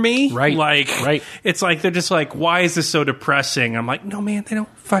for me. Right. Like, it's like, they're just like, why is this so depressing? I'm like, no, man,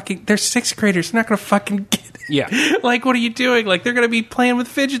 they're sixth graders. They're not going to fucking get it. Yeah. Like, what are you doing? Like, they're going to be playing with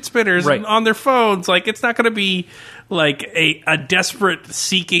fidget spinners on their phones. Like, it's not going to be like a desperate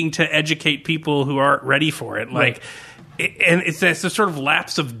seeking to educate people who aren't ready for it. Like, and it's a sort of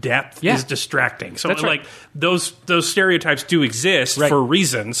lapse of depth is distracting. So, that's like, those stereotypes do exist for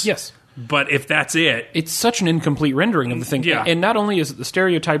reasons. Yes. But if that's it, it's such an incomplete rendering of the thing. Yeah. And not only is it the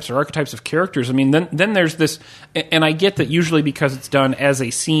stereotypes or archetypes of characters, I mean, then there's this, and I get that usually because it's done as a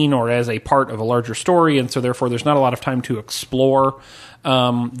scene or as a part of a larger story, and so therefore there's not a lot of time to explore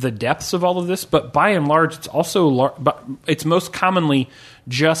the depths of all of this. But by and large, it's also it's most commonly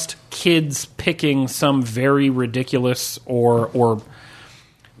just kids picking some very ridiculous or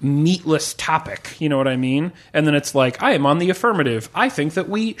meatless topic, you know what I mean? And then it's like, I am on the affirmative. I think that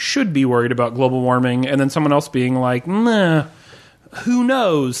we should be worried about global warming. And then someone else being like, nah, who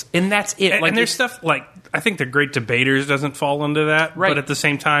knows? And that's it. And there's stuff like, I think The Great Debaters doesn't fall into that. Right. But at the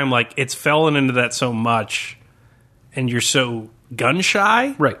same time, like, it's fallen into that so much, and you're so gun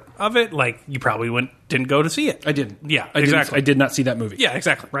shy of it, like, you probably didn't go to see it. I didn't. Yeah, exactly. I did not see that movie. Yeah,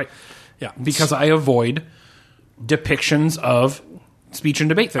 exactly. Right. Yeah. Because I avoid depictions of speech and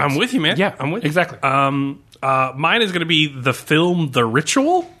debate things. I'm with you, man. Yeah, I'm with you. Exactly. Mine is going to be the film The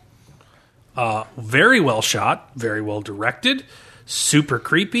Ritual. Very well shot, very well directed, super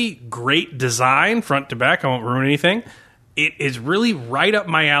creepy, great design, front to back. I won't ruin anything. It is really right up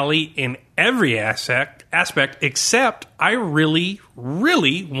my alley in every aspect, except I really,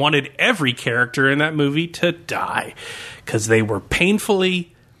 really wanted every character in that movie to die because they were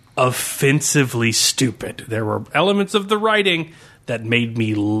painfully, offensively stupid. There were elements of the writing that made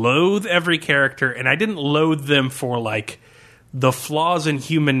me loathe every character, and I didn't loathe them for, like, the flaws in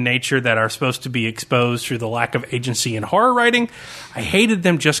human nature that are supposed to be exposed through the lack of agency in horror writing. I hated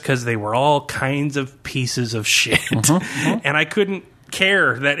them just because they were all kinds of pieces of shit. And I couldn't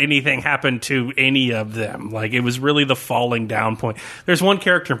care that anything happened to any of them. Like, it was really the falling down point. There's one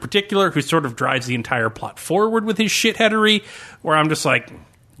character in particular who sort of drives the entire plot forward with his shitheadery, where I'm just like,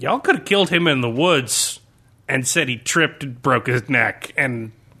 y'all could have killed him in the woods and said he tripped and broke his neck,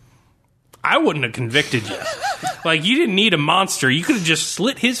 and I wouldn't have convicted you. Like, you didn't need a monster. You could have just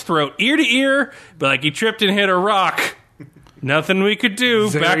slit his throat ear to ear, but like, he tripped and hit a rock. Nothing we could do.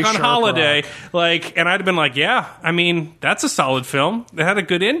 Very back on holiday. rock. Like, and I'd have been like, yeah, I mean, that's a solid film. It had a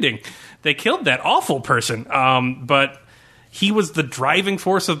good ending. They killed that awful person. But he was the driving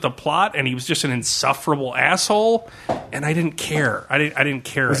force of the plot, and he was just an insufferable asshole, and I didn't care. I didn't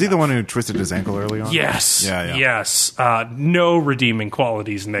care. Was he the one who twisted his ankle early on? Yes. Yeah. Yes. No redeeming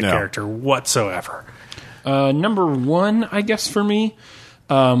qualities in that character whatsoever. Number one, I guess, for me,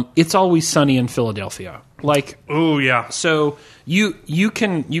 It's Always Sunny in Philadelphia. Like, oh yeah. So you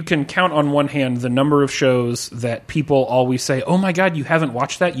can count on one hand the number of shows that people always say, "Oh my God, you haven't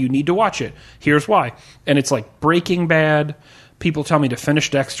watched that? You need to watch it. Here's why." And it's like Breaking Bad. People tell me to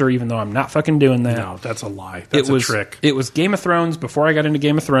finish Dexter, even though I'm not fucking doing that. No, that's a lie. That's a trick. It was Game of Thrones before I got into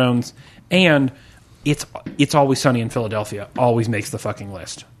Game of Thrones, and It's Always Sunny in Philadelphia always makes the fucking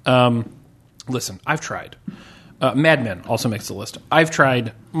list. Listen, I've tried. Mad Men also makes the list. I've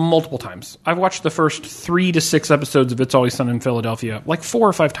tried multiple times. I've watched the first 3 to 6 episodes of It's Always Sunny in Philadelphia like 4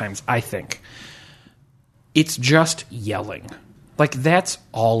 or 5 times, I think. It's just yelling. Like, that's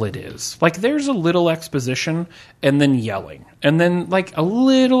all it is. Like, there's a little exposition and then yelling. And then, like, a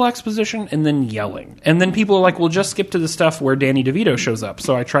little exposition and then yelling. And then people are like, well, just skip to the stuff where Danny DeVito shows up.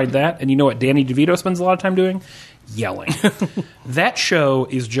 So I tried that. And you know what Danny DeVito spends a lot of time doing? Yelling. That show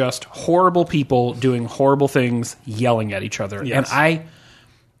is just horrible people doing horrible things, yelling at each other. Yes. And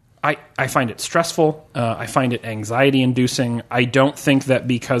I find it stressful. I find it anxiety-inducing. I don't think that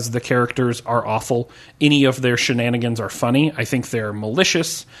because the characters are awful, any of their shenanigans are funny. I think they're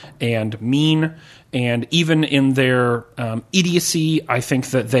malicious and mean, and even in their idiocy, I think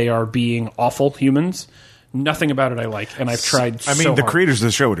that they are being awful humans. Nothing about it I like, and I've tried I mean, so the hard. creators of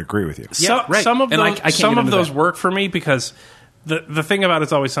the show would agree with you. Yeah, right. Some of And those, I can't get into that. work for me because the thing about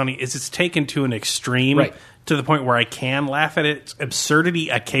It's Always Sunny is it's taken to an extreme, Right. to the point where I can laugh at its absurdity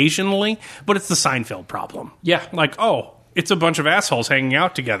occasionally, but it's the Seinfeld problem. Yeah. Like, oh, it's a bunch of assholes hanging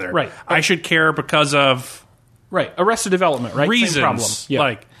out together. Right. I should care because of Right. Arrested Development, right? reasons. Same problem. Yeah.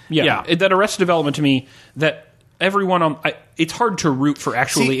 Like, yeah. That Arrested Development, to me, that everyone on... it's hard to root for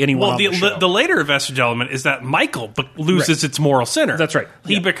actually anyone well, on the show. the later Arrested Development is that Michael loses its moral center. That's right.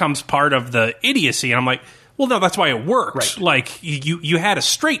 He Yeah. becomes part of the idiocy, and I'm like, well, no, that's why it works. Right. Like, you had a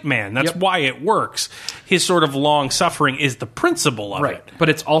straight man. That's Yep. why it works. His sort of long suffering is the principle of Right. it. But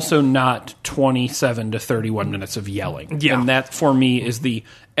it's also not 27 to 31 minutes of yelling. Yeah. And that, for me, is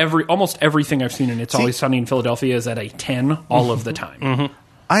almost everything I've seen in It's Always Sunny in Philadelphia is at a 10 all of the time. Mm-hmm.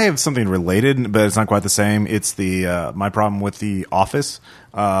 I have something related, but it's not quite the same. It's the my problem with The Office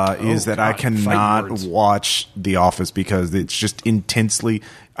is that I God, fight cannot words. watch The Office because it's just intensely.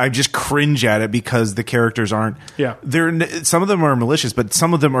 I just cringe at it because the characters aren't. Yeah. Some of them are malicious, but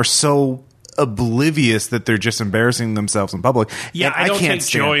some of them are so oblivious that they're just embarrassing themselves in public. Yeah, And I don't can't take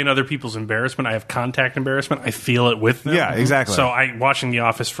stand joy it. in other people's embarrassment. I have contact embarrassment. I feel it with them. Yeah, exactly. So watching The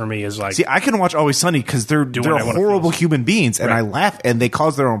Office for me is like... See, I can watch Always Sunny because they're what I wanna horrible feel. human beings, and Right. I laugh, and they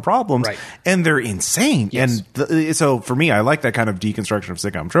cause their own problems, Right. and they're insane. Yes. And so for me, I like that kind of deconstruction of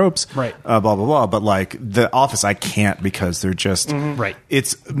sitcom tropes, Right. Blah blah blah. But like The Office, I can't because they're just Right.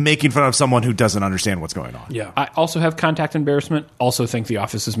 It's making fun of someone who doesn't understand what's going on. yeah. I also have contact embarrassment. Also think The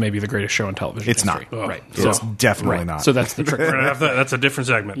Office is maybe the greatest show on television. It's not. history. Right. It's definitely not. So that's the trick. We're gonna have that's a different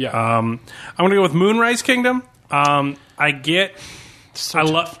segment. Yeah. I'm going to go with Moonrise Kingdom. I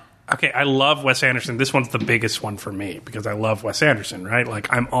love Wes Anderson. This one's the biggest one for me because I love Wes Anderson, right?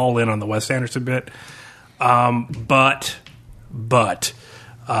 Like, I'm all in on the Wes Anderson bit. But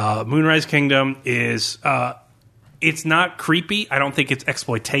Moonrise Kingdom is it's not creepy. I don't think it's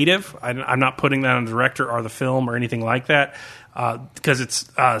exploitative. I'm not putting that on the director or the film or anything like that. Because it's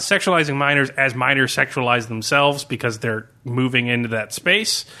sexualizing minors as minors sexualize themselves because they're moving into that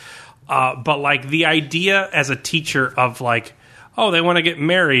space. But like the idea as a teacher of like, oh, they want to get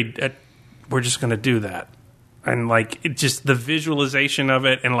married, we're just going to do that. And like it just the visualization of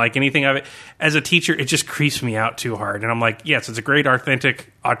it and like anything of it as a teacher, it just creeps me out too hard. And I'm like, yes, it's a great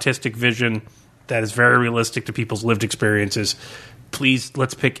authentic autistic vision that is very realistic to people's lived experiences. Please,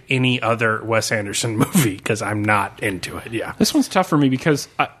 let's pick any other Wes Anderson movie because I'm not into it. Yeah. This one's tough for me because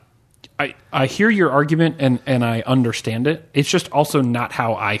I hear your argument and I understand it. It's just also not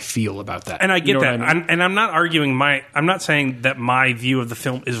how I feel about that. And I get that. I mean? And I'm not arguing I'm not saying that my view of the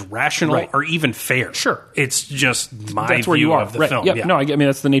film is rational or even fair. Sure. It's just my That's where view you are. of the Right. film. Yep. Yeah. No, I mean,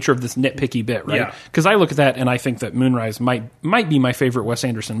 that's the nature of this nitpicky bit, right? Yeah. Because I look at that and I think that Moonrise might be my favorite Wes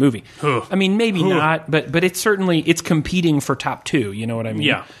Anderson movie. I mean, maybe not, but it's certainly, it's competing for top 2. You know what I mean?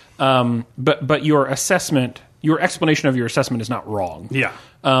 Yeah. But your assessment, your explanation of your assessment is not wrong. Yeah.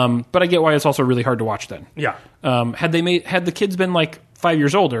 But I get why it's also really hard to watch then. Yeah. Had the kids been like 5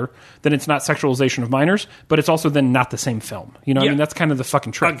 years older, then it's not sexualization of minors, but it's also then not the same film. You know what I mean? That's kind of the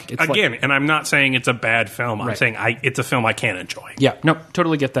fucking trick. It's Again, and I'm not saying it's a bad film. I'm saying it's a film I can enjoy. Yeah, no,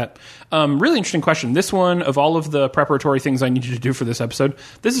 totally get that. Really interesting question. This one, of all of the preparatory things I needed to do for this episode,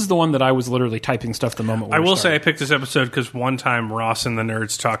 this is the one that I was literally typing stuff the moment we I were will starting. say I picked this episode because one time Ross and the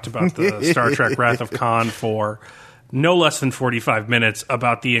Nerds talked about the Star Trek Wrath of Khan for no less than 45 minutes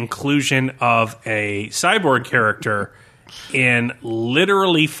about the inclusion of a cyborg character in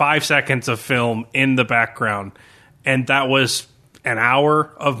literally 5 seconds of film in the background. And that was an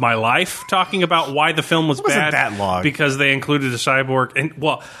hour of my life talking about why the film was bad. That long. Because they included a cyborg. And,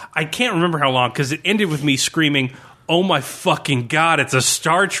 well, I can't remember how long because it ended with me screaming, "Oh my fucking God, it's a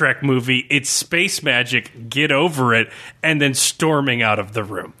Star Trek movie. It's space magic. Get over it." And then storming out of the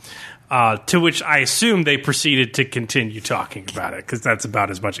room. To which I assume they proceeded to continue talking about it because that's about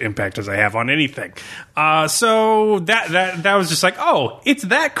as much impact as I have on anything. So that was just like, oh, it's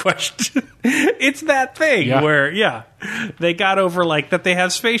that question. It's that thing where, they got over like that they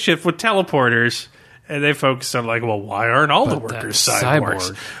have spaceship with teleporters. And they focused on like, well, why aren't all the workers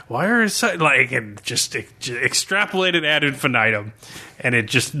cyborgs? Why are like, and just extrapolated ad infinitum, and it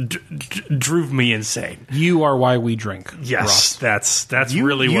just drove me insane. You are why we drink. Yes, Ross. that's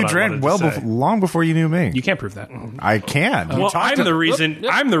really what I wanted to say. long before you knew me. You can't prove that. I can. Well, I'm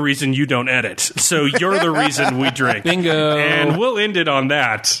the reason you don't edit. So you're the reason we drink. Bingo. And we'll end it on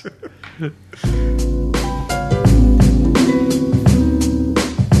that.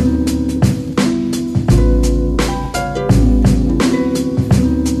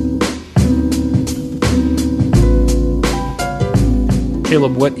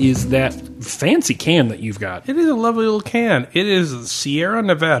 Caleb, what is that fancy can that you've got? It is a lovely little can. It is Sierra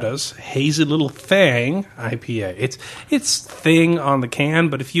Nevada's Hazy Little Thing IPA. It's Thing on the can,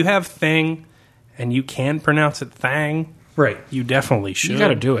 but if you have Thing and you can pronounce it Thang, Right. you definitely should. You got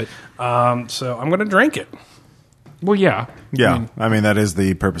to do it. So I'm going to drink it. Well, yeah. Yeah, I mean that is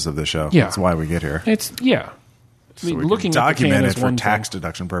the purpose of this show. Yeah. That's why we get here. It's, yeah. I mean, So we looking can at the can document is it for one tax thing.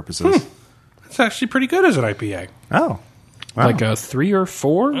 deduction purposes. It's actually pretty good as an IPA. Oh, wow. Like a 3 or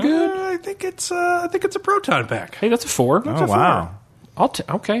 4 good? I think it's a proton pack. Hey, that's a 4. Oh, wow.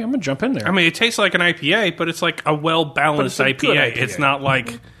 Okay, I'm going to jump in there. I mean, it tastes like an IPA, but it's like a well-balanced But it's a good IPA. IPA. It's not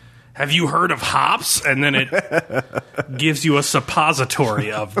like, have you heard of hops? And then it gives you a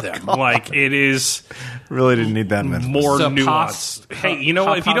suppository of them. Like, it is Really didn't need that much. more Suppos- nuanced. Hey, you know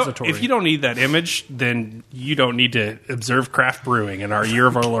what? Suppository. If you don't need that image, then you don't need to observe craft brewing in our year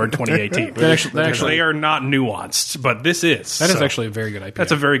of our Lord 2018. That Because actually- they are not nuanced, but this is. That is So, actually a very good IPA.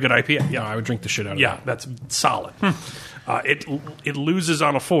 that's a very good IPA. Yeah, I would drink the shit out of yeah, that. that's solid. It loses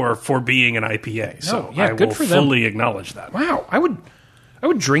on a 4 for being an IPA. So yeah, I good will for them. fully acknowledge that. Wow, I would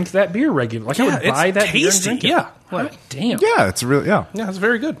drink that beer regularly. Like, I would it's buy that tasty. beer and drink it. Yeah. God damn. Yeah, it's really Yeah, it's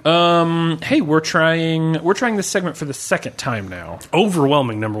very good. Hey, we're trying this segment for the second time now,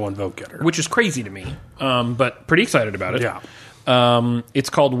 Overwhelming number 1 vote getter. which is crazy to me, but pretty excited about it. Yeah. It's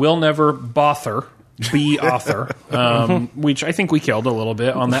called Will Never Bother Be Author, which I think we killed a little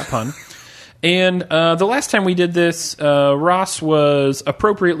bit on that pun. And the last time we did this, Ross was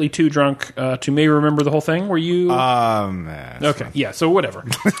appropriately too drunk to maybe remember the whole thing. Were you? Okay, yeah, so whatever.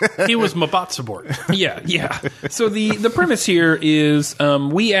 He was Mabatsabort. Yeah. So the premise here is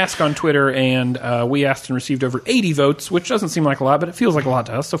we ask on Twitter, and we asked and received over 80 votes, which doesn't seem like a lot, but it feels like a lot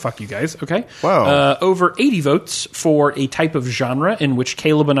to us, so fuck you guys, okay? Whoa. Over 80 votes for a type of genre in which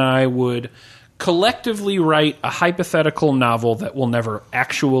Caleb and I would collectively write a hypothetical novel that we'll never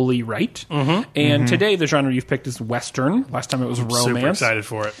actually write. And today the genre you've picked is Western. Last time it was romance. Super excited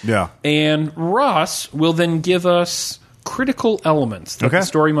for it. Yeah. And Ross will then give us critical elements that the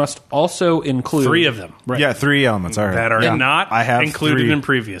story must also include. 3 of them. Right. Yeah, 3 elements. All right. That are not I have included 3. in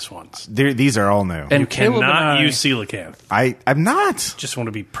previous ones. These are all new. And Caleb Cannot and I use coelacanth. I'm not. Just want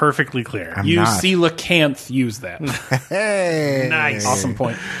to be perfectly clear. I'm use not. coelacanth, use that. Hey. Nice. Awesome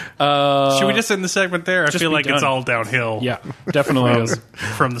point. Should we just end the segment there? I feel be like it's done. all downhill. Yeah, definitely is.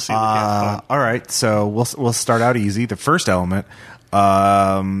 From the coelacanth. All right, so we'll start out easy. The first element,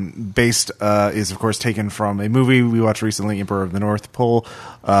 based is of course taken from a movie we watched recently, Emperor of the North Pole,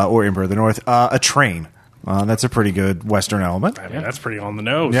 or Emperor of the North, a train. That's a pretty good Western element. I mean, that's pretty on the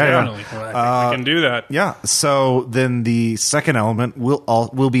nose. Yeah, yeah. Well, I think we can do that. Yeah. So then the second element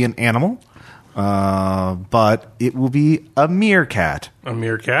will be an animal, but it will be a meerkat. A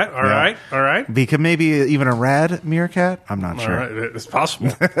meerkat. All right. Because maybe even a rad meerkat. I'm not sure. All right. It's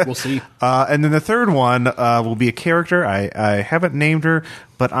possible. We'll see. And then the third one will be a character. I haven't named her,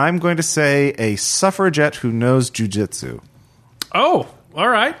 but I'm going to say a suffragette who knows jujitsu. Oh, all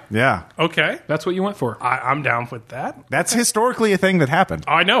right. Yeah. Okay. That's what you went for. I'm down with that. That's historically a thing that happened.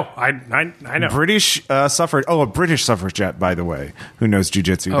 I know. I know. British suffrage. Oh, a British suffragette, by the way, who knows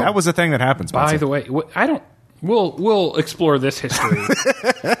jujitsu. That was a thing that happens. By the way, I don't. We'll explore this history.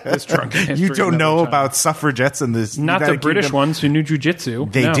 This drunken history. You don't know time. about suffragettes in this. Not United the British Kingdom. ones who knew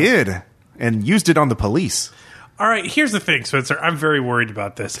jujitsu. They No. did and used it on the police. All right. Here's the thing, Spencer. I'm very worried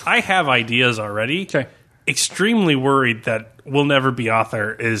about this. I have ideas already. Okay. Extremely worried that We'll Never Be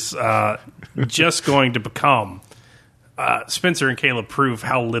Author is just going to become Spencer and Caleb prove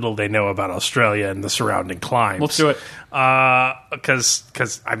how little they know about Australia and the surrounding climes. Let's do it.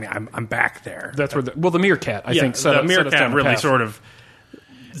 Because I mean I'm back there. That's where the meerkat. I think the meerkat really sort of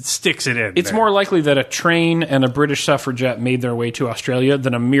sticks it in. It's there. more likely that a train and a British suffragette made their way to Australia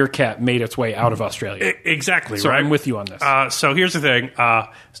than a meerkat made its way out of Australia. Exactly. So right. I'm with you on this. So here's the thing.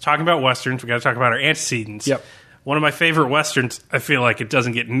 It's talking about westerns. We got to talk about our antecedents. Yep. One of my favorite westerns. I feel like it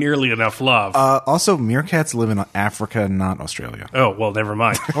doesn't get nearly enough love. Also, meerkats live in Africa, not Australia. Oh, well, never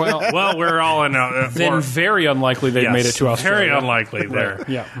mind. well, we're all in. then very unlikely they've made it to Australia. Very unlikely there. Right.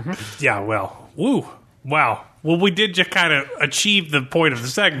 Yeah. Mm-hmm. Yeah. Well. Woo. Wow. Well, we did just kind of achieve the point of the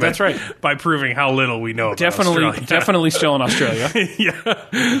segment. That's right. By proving how little we know about Australia. Definitely still in Australia.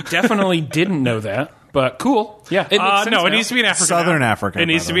 Yeah. Definitely didn't know that, but cool. Yeah. It makes sense no, it now. needs to be in Africa. Southern now. Africa. It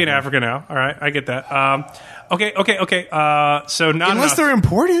needs to be in Africa now. All right, I get that. Okay. So not Unless they're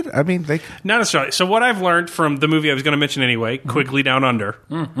imported. I mean, they. not Australia. So what I've learned from the movie I was going to mention anyway, Quickly Down Under.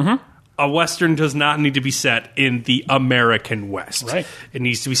 Mm-hmm. A Western does not need to be set in the American West. Right. It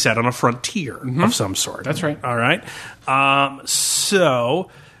needs to be set on a frontier of some sort. That's right. All right.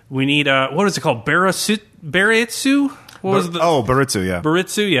 So we need what is it called? Baritsu? What was the? Oh, Baritsu, yeah.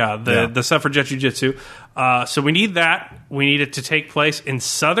 Baritsu, yeah, the suffragette jiu-jitsu. So we need that. We need it to take place in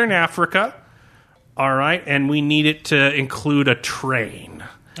southern Africa. All right, and we need it to include a train.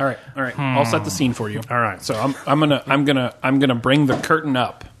 All right. I'll set the scene for you. All right. So I'm gonna bring the curtain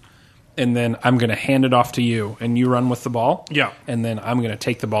up, and then I'm gonna hand it off to you, and you run with the ball. Yeah. And then I'm gonna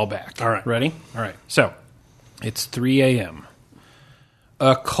take the ball back. All right. Ready? All right. So it's 3 a.m.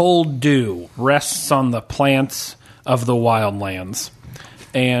 A cold dew rests on the plants of the wildlands,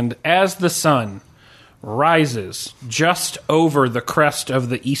 and as the sun rises just over the crest of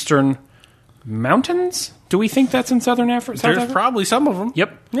the eastern mountains. Do we think that's in southern Africa? There's probably some of them.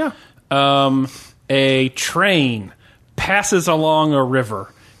 Yep. Yeah. A train passes along a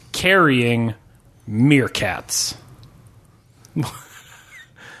river carrying meerkats.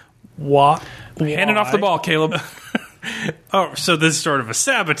 What? Handing off the ball, Caleb. Oh, so this is sort of a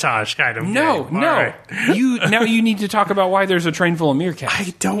sabotage kind of No. game. All right. You need to talk about why there's a train full of meerkats.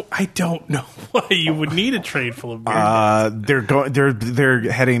 I don't know why you would need a train full of meerkats. They're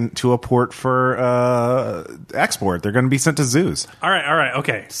heading to a port for export. They're going to be sent to zoos. All right,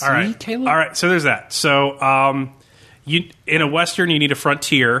 okay. See, all right, Caleb? All right, so there's that. So, you in a Western, you need a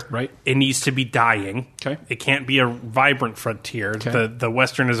frontier. Right. It needs to be dying. Okay. It can't be a vibrant frontier. Okay. The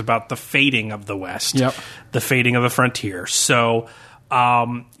Western is about the fading of the West. Yep. The fading of the frontier. So,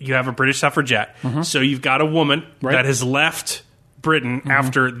 you have a British suffragette. Mm-hmm. So you've got a woman that has left Britain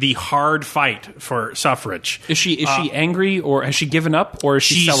after the hard fight for suffrage. Is she angry, or has she given up, or is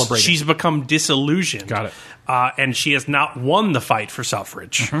she celebrating? She's become disillusioned. Got it. And she has not won the fight for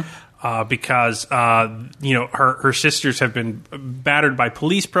suffrage. Because her sisters have been battered by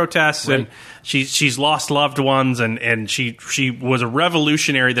police protests, and she's lost loved ones, and she was a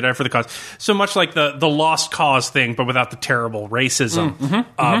revolutionary that died for the cause. So much like the lost cause thing, but without the terrible racism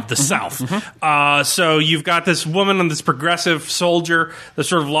of the South. So you've got this woman and this progressive soldier that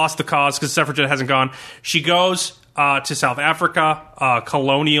sort of lost the cause because suffragette hasn't gone. She goes to South Africa,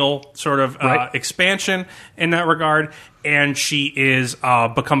 colonial sort of expansion in that regard, and she is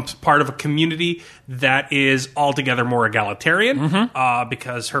becomes part of a community that is altogether more egalitarian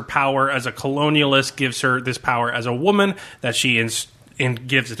because her power as a colonialist gives her this power as a woman that she and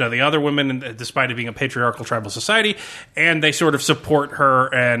gives it to the other women, despite it being a patriarchal tribal society, and they sort of support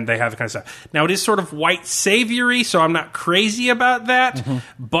her, and they have the kind of stuff. Now, it is sort of white saviory, so I'm not crazy about that,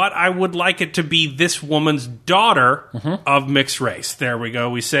 but I would like it to be this woman's daughter of mixed race. There we go,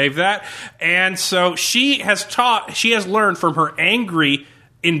 we save that. And so she has learned from her angry,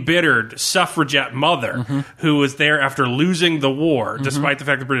 embittered suffragette mother who was there after losing the war, despite the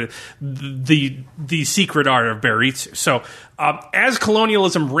fact that the secret art of Beritsu. So as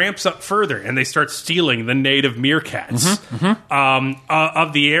colonialism ramps up further and they start stealing the native meerkats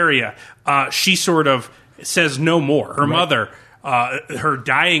of the area, she sort of says no more. Her mother, her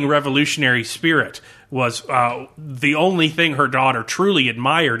dying revolutionary spirit, was the only thing her daughter truly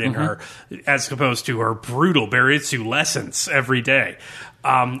admired in her, as opposed to her brutal Beritsu lessons every day.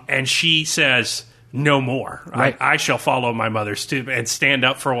 And she says, no more. Right. I shall follow my mother's step and stand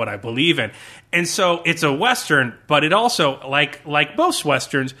up for what I believe in. And so it's a Western, but it also, like most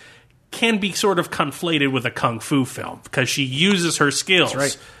Westerns, can be sort of conflated with a kung fu film, because she uses her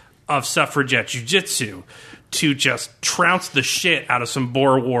skills of suffragette jiu-jitsu to just trounce the shit out of some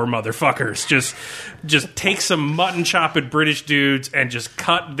Boer War motherfuckers. Just take some mutton-chopping British dudes and just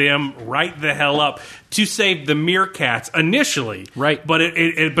cut them right the hell up to save the meerkats initially. Right. But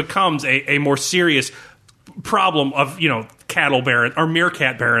it becomes a more serious problem of, cattle baron or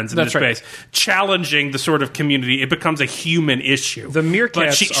meerkat barons in this space, challenging the sort of community. It becomes a human issue. The meerkats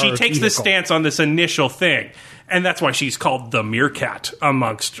But she takes this stance on this initial thing. And that's why she's called the meerkat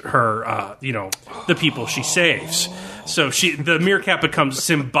amongst her, the people she saves. So the meerkat becomes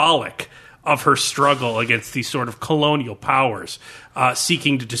symbolic of her struggle against these sort of colonial powers,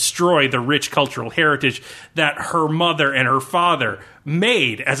 seeking to destroy the rich cultural heritage that her mother and her father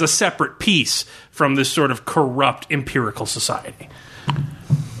made as a separate piece from this sort of corrupt empirical society.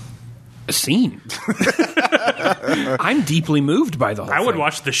 Scene. I'm deeply moved by the whole thing. I would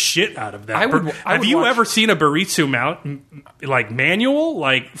watch the shit out of that. Have you ever seen a Beritsu mount, manual,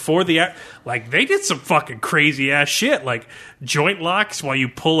 for the, they did some fucking crazy ass shit, like joint locks while you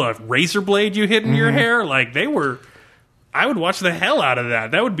pull a razor blade you hid in your hair, I would watch the hell out of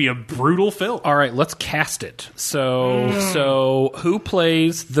that. That would be a brutal film. All right, let's cast it. So who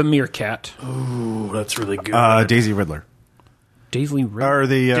plays the meerkat? Ooh, that's really good. Daisy Ridler. Daisy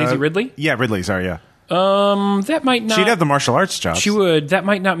Ridley? Or Daisy Ridley? Yeah, Ridley, sorry, yeah. That might not... She'd have the martial arts chops. She would. That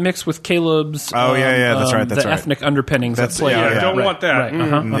might not mix with Caleb's... Oh, yeah, that's right, that's the right. ethnic underpinnings That's- at play. yeah, I don't want that.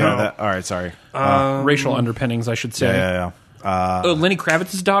 Right. All right, sorry. Racial underpinnings, I should say. Yeah. Lenny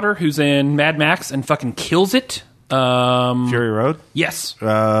Kravitz's daughter, who's in Mad Max and fucking kills it. Fury Road? Yes.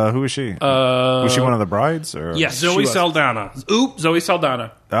 Who is she? Was she one of the brides? Or? Yes, Zoe she was. Saldana. Zoe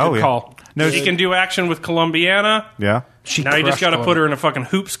Saldana. Oh, Good yeah. call. No, She can do action with Colombiana. Yeah. She Now you just crushed got to one. put her in a fucking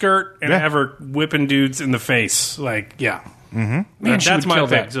hoop skirt and Yeah. have her whipping dudes in the face. Yeah. Man, she That's would my kill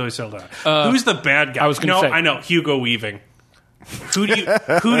pick, that. Zoe Saldana. Who's the bad guy? I was gonna say- I know, Hugo Weaving. Who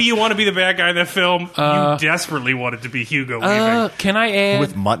do you want to be the bad guy in that film? You desperately want it to be Hugo Weaving. Can I add...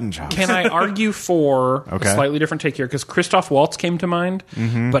 With mutton chops. Can I argue for Okay. a slightly different take here? Because Christoph Waltz came to mind,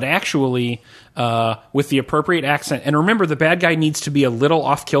 but actually, with the appropriate accent, and remember, the bad guy needs to be a little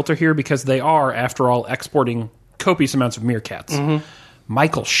off kilter here because they are, after all, exporting copious amounts of meerkats.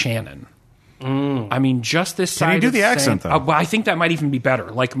 Michael Shannon. I mean, just this side. Can he do of the accent, saying, though? well, I think that might even be better.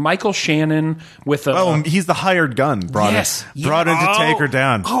 Like Michael Shannon with a. Oh, he's the hired gun brought in to take her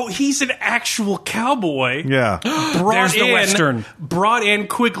down. Oh, he's an actual cowboy. Yeah. There's the Western. Brought in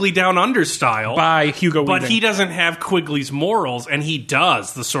Quigley Down Under style. by Hugo But Weaving. he doesn't have Quigley's morals, and he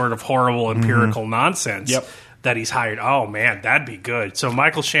does the sort of horrible empirical nonsense Yep. that he's hired. Oh, man, that'd be good. So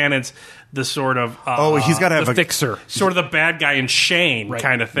Michael Shannon's the sort of... He's got to have the a fixer, sort of the bad guy in Shane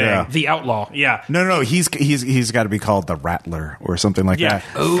kind of thing. Yeah. the outlaw. Yeah. No. He's got to be called the Rattler or something like Yeah. that.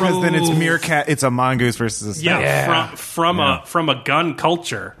 Because then it's meerkat. It's a mongoose versus a Yeah, snake. from a gun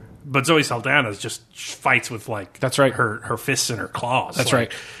culture. But Zoe Saldana just fights with That's right. her fists and her claws. That's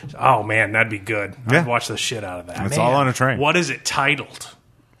right. Oh man, that'd be good. Yeah. I'd watch the shit out of that. It's all on a train. What is it titled?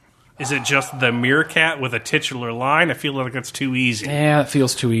 Is it just the meerkat with a titular line? I feel like that's too easy. Yeah, it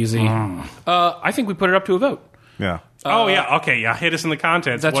feels too easy. I think we put it up to a vote. Yeah. Hit us in the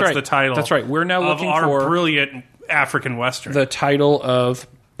contents. That's What's right. the title? That's right. We're now of looking our for brilliant African Western. the title of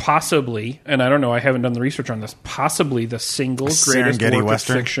possibly, and I don't know, I haven't done the research on this, possibly the single greatest Serengeti work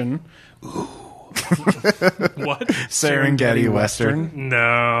Western? of fiction. What? Serengeti Western.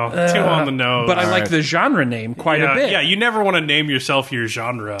 No, too on the nose. But I like right. the genre name quite a bit. Yeah, you never want to name yourself your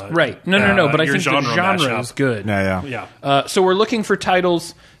genre. Right. No. But I your think the genre mashup. is good. Yeah. So we're looking for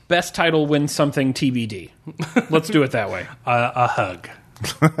titles. Best title wins something TBD. Let's do it that way. A hug.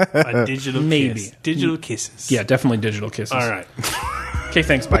 A digital Maybe. kiss. Digital kisses. Yeah, definitely digital kisses. All right. Okay,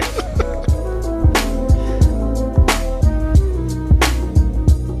 thanks. Bye.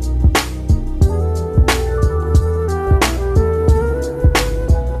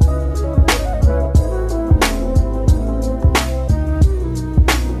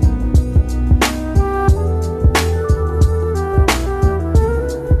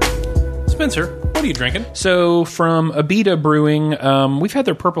 Spencer, what are you drinking? So from Abita Brewing, we've had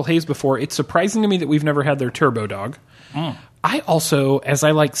their Purple Haze before. It's surprising to me that we've never had their Turbo Dog. I also, as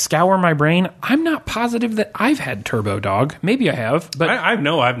I scour my brain, I'm not positive that I've had Turbo Dog. Maybe I have, but I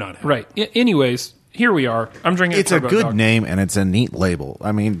know I've not had. Right. Anyways, here we are. I'm drinking. It's Turbo a good Dog. name and it's a neat label.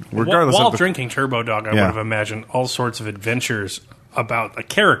 I mean, regardless While of drinking Turbo Dog, I would have imagined all sorts of adventures about a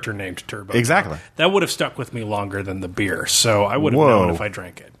character named Turbo Exactly. Dog. That would have stuck with me longer than the beer, so I would have known if I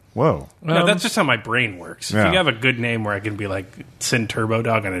drank it. Whoa. No, that's just how my brain works. Yeah. If you have a good name where I can be send Turbo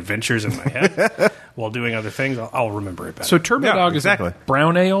Dog on adventures in my head while doing other things, I'll remember it better. So Turbo Dog is exactly. a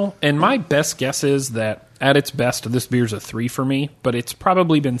brown ale, and my best guess is that at its best, this beer's a 3 for me, but it's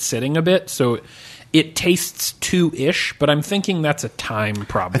probably been sitting a bit, so it tastes 2-ish, but I'm thinking that's a time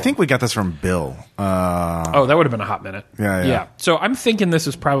problem. I think we got this from Bill. Oh, that would have been a hot minute. Yeah. So I'm thinking this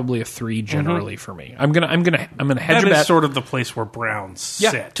is probably a 3 generally for me. I'm gonna hedge that a bet. is sort of the place where browns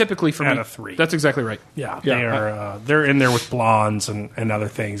sit. Typically for at me, a 3. That's exactly right. Yeah, they are. They're in there with blondes and other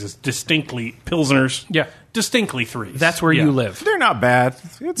things. It's distinctly pilsners. Yeah. Distinctly 3s. That's where you live. They're not bad.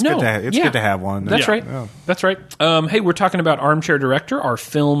 It's good to have one. That's right. Yeah. That's right. Hey, we're talking about Armchair Director, our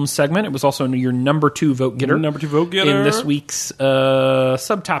film segment. It was also your number 2 vote getter. Number 2 vote getter. In this week's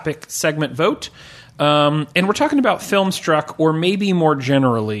subtopic segment vote. And we're talking about Filmstruck, or maybe more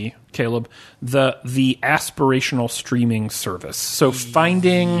generally, Caleb, the aspirational streaming service. So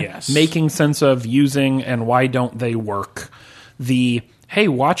finding, making sense of, using, and why don't they work. Hey,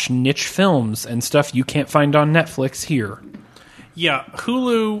 watch niche films and stuff you can't find on Netflix here. Yeah,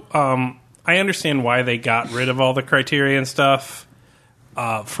 Hulu, I understand why they got rid of all the Criterion stuff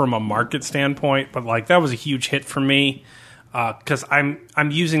from a market standpoint, but that was a huge hit for me because I'm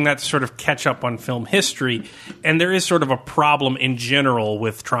using that to sort of catch up on film history, and there is sort of a problem in general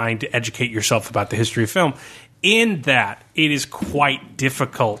with trying to educate yourself about the history of film, in that it is quite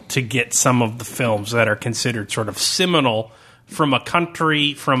difficult to get some of the films that are considered sort of seminal from a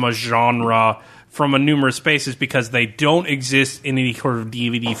country, from a genre, from a numerous spaces, because they don't exist in any sort of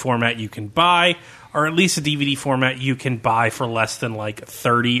DVD format you can buy, or at least a DVD format you can buy for less than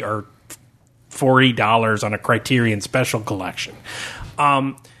 $30 or $40 on a Criterion Special Collection.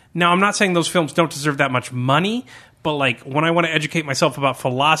 Now, I'm not saying those films don't deserve that much money, but when I want to educate myself about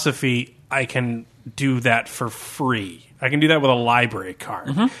philosophy, I can do that for free. I can do that with a library card.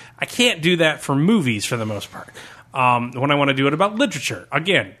 Mm-hmm. I can't do that for movies for the most part. When I want to do it about literature,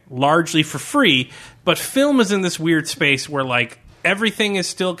 again, largely for free, but film is in this weird space where everything is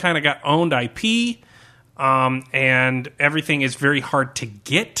still kind of got owned IP, and everything is very hard to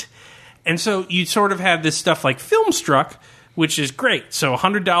get. And so you sort of have this stuff like Filmstruck, which is great. So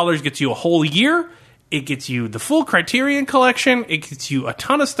 $100 gets you a whole year. It gets you the full Criterion collection. It gets you a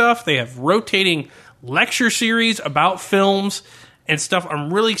ton of stuff. They have rotating lecture series about films and stuff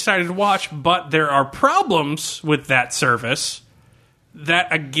I'm really excited to watch, but there are problems with that service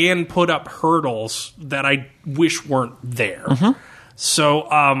that, again, put up hurdles that I wish weren't there. Mm-hmm. So,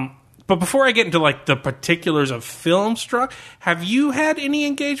 but before I get into the particulars of Filmstruck, have you had any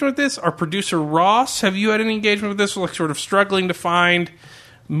engagement with this? Our producer Ross, have you had any engagement with this? Sort of struggling to find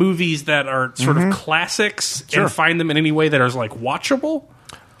movies that are sort of classics and find them in any way that are watchable?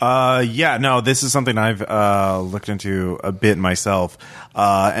 This is something I've looked into a bit myself,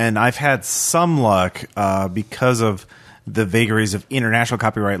 and I've had some luck because of the vagaries of international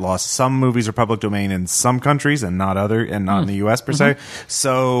copyright law. Some movies are public domain in some countries and not in the U.S. per se.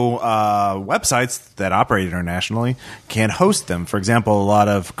 So websites that operate internationally can host them. For example, a lot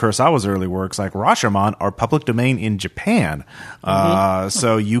of Kurosawa's early works, like Rashomon, are public domain in Japan.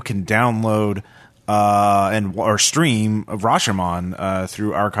 So you can download or stream Rashomon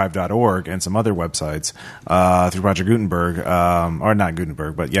through archive.org and some other websites through Roger Gutenberg, or not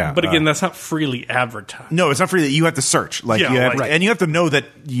Gutenberg, but yeah. But again, that's not freely advertised. No, it's not free. You have to search, and you have to know that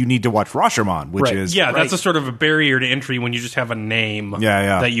you need to watch Rashomon, which is that's a sort of a barrier to entry when you just have a name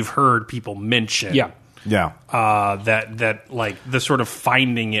that you've heard people mention. Yeah. That the sort of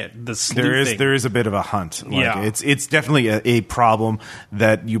finding it, the sleuthing. There is a bit of a hunt. It's definitely a problem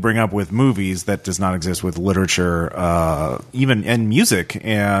that you bring up with movies that does not exist with literature, even and music,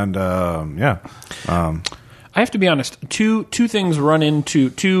 and I have to be honest. Two things run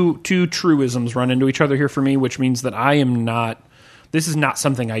into two truisms run into each other here for me, which means that I am not. This is not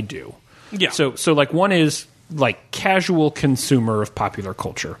something I do. Yeah. So one is like casual consumer of popular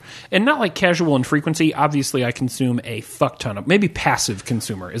culture, and not like casual in frequency. Obviously, I consume a fuck ton of, maybe passive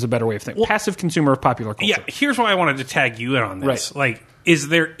consumer is a better way of thinking. Passive consumer of popular culture. Yeah, here's why I wanted to tag you in on this. Right. Like, is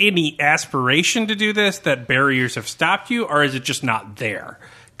there any aspiration to do this that barriers have stopped you, or is it just not there?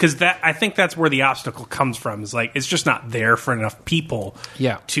 Because I think that's where the obstacle comes from. Is like it's just not there for enough people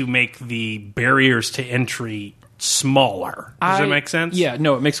to make the barriers to entry smaller. Does that make sense? Yeah,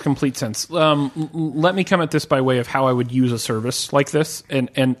 no, it makes complete sense. Let me come at this by way of how I would use a service like this,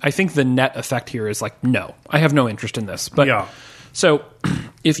 and I think the net effect here is like, no, I have no interest in this. But so,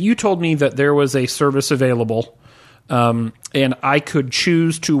 if you told me that there was a service available, and I could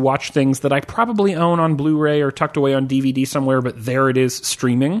choose to watch things that I probably own on Blu-ray or tucked away on DVD somewhere, but there it is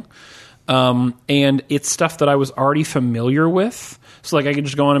streaming, and it's stuff that I was already familiar with. So, like, I could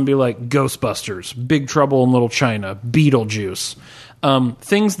just go on and be like, Ghostbusters, Big Trouble in Little China, Beetlejuice.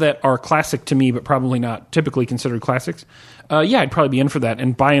 Things that are classic to me, but probably not typically considered classics. I'd probably be in for that.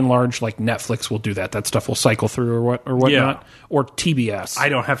 And by and large, like, Netflix will do that. That stuff will cycle through or whatnot. Yeah. Or TBS. I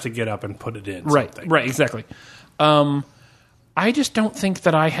don't have to get up and put it in. Right, exactly. I just don't think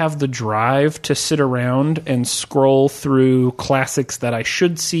that I have the drive to sit around and scroll through classics that I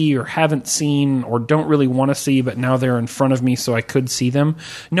should see or haven't seen or don't really want to see, but now they're in front of me so I could see them.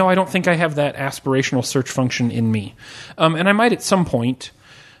 No, I don't think I have that aspirational search function in me. And I might at some point.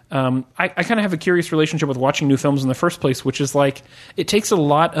 I kind of have a curious relationship with watching new films in the first place, which is like, it takes a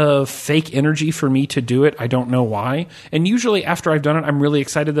lot of fake energy for me to do it. I don't know why. And usually after I've done it, I'm really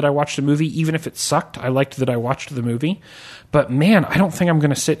excited that I watched the movie. Even if it sucked, I liked that I watched the movie. But man, I don't think I'm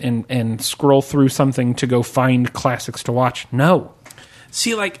going to sit and scroll through something to go find classics to watch. No.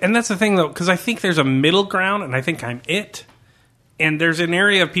 See, like, and that's the thing, though, because I think there's a middle ground, and I think I'm it. And there's an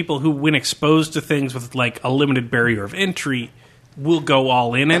area of people who, when exposed to things with, like, a limited barrier of entry, will go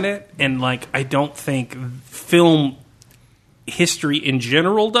all in it. And, like, I don't think film history in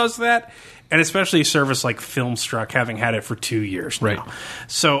general does that. And especially a service like Filmstruck, having had it for 2 years now. Right.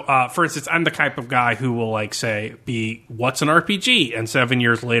 So, for instance, I'm the type of guy who will, like, say, what's an RPG? And 7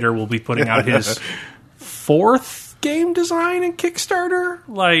 years later will be putting out his fourth game design in Kickstarter.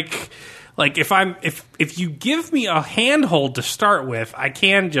 Like if you give me a handhold to start with, I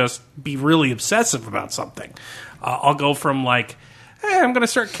can just be really obsessive about something. I'll go from, like, hey, I'm going to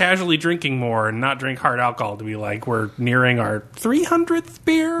start casually drinking more and not drink hard alcohol to be like, we're nearing our 300th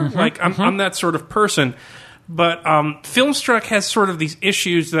beer. I'm that sort of person. But Filmstruck has sort of these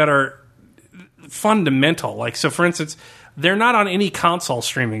issues that are fundamental. Like, so for instance, they're not on any console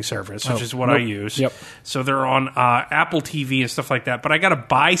streaming service, which is what I use. Yep. So they're on Apple TV and stuff like that. But I got to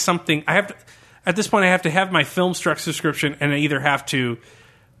buy something. At this point, I have to have my Filmstruck subscription, and I either have to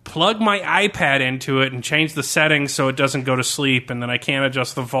plug my iPad into it and change the settings so it doesn't go to sleep, and then I can't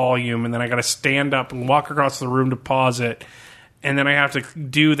adjust the volume, and then I got to stand up and walk across the room to pause it, and then I have to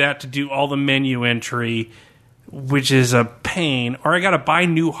do that to do all the menu entry, which is a pain. Or I got to buy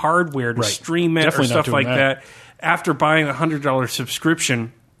new hardware to stream it. Definitely or stuff like that after buying a $100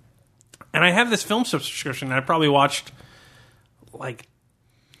 subscription. And I have this film subscription, and I probably watched like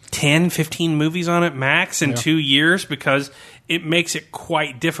 10, 15 movies on it max in 2 years because it makes it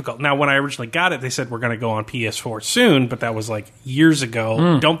quite difficult. Now, when I originally got it, they said we're going to go on PS4 soon, but that was like years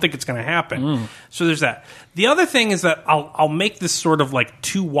ago. Don't think it's going to happen. So there's that. The other thing is that I'll make this sort of like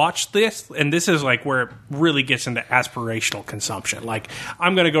to watch this, and this is like where it really gets into aspirational consumption. Like,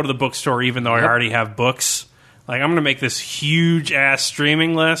 I'm going to go to the bookstore even though I already have books. Like, I'm going to make this huge ass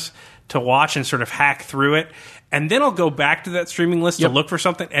streaming list to watch and sort of hack through it. And then I'll go back to that streaming list to look for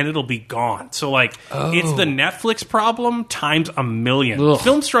something, and it'll be gone. So, like, it's the Netflix problem times a million.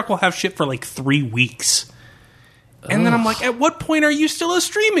 Filmstruck will have shit for, like, 3 weeks. And then I'm like, at what point are you still a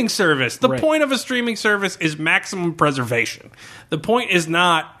streaming service? The point of a streaming service is maximum preservation. The point is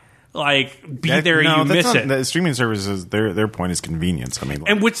not, like, you miss it. The streaming services, their point is convenience. I mean,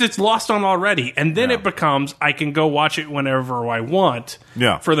 and which it's lost on already. And then it becomes, I can go watch it whenever I want,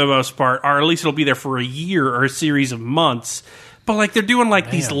 for the most part, or at least it'll be there for a year or a series of months. But, like, they're doing,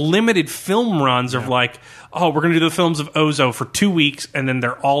 like, these limited film runs of, like, oh, we're going to do the films of Ozo for 2 weeks, and then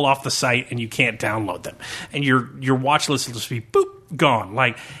they're all off the site, and you can't download them. And your watch list will just be, boop, gone.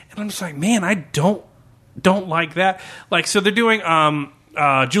 Like, and I'm just like, man, I don't like that. Like, so they're doing,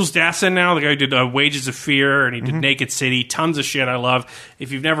 Jules Dassin now, the guy who did Wages of Fear, and he did Naked City, tons of shit I love.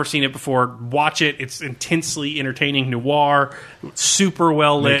 If you've never seen it before, watch it. It's intensely entertaining noir, super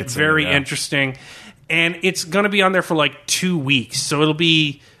well lit, very interesting. And it's going to be on there for like 2 weeks. So it'll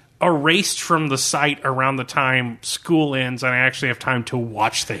be erased from the site around the time school ends and I actually have time to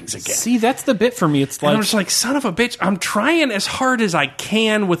watch things again. See, that's the bit for me. It's And like, I'm just like, son of a bitch, I'm trying as hard as I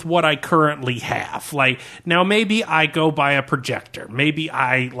can with what I currently have. Like, now maybe I go buy a projector. Maybe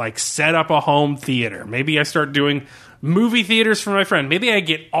I, like, set up a home theater. Maybe I start doing movie theaters for my friend. Maybe I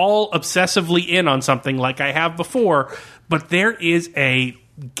get all obsessively in on something like I have before. But there is a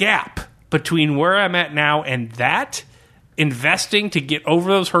gap between where I'm at now and that, investing to get over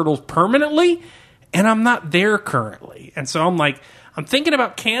those hurdles permanently, and I'm not there currently. And so I'm like, I'm thinking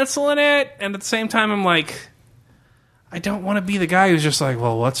about canceling it, and at the same time I'm like, I don't want to be the guy who's just like,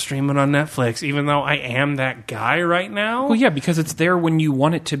 well, what's streaming on Netflix, even though I am that guy right now. well, yeah, because it's there when you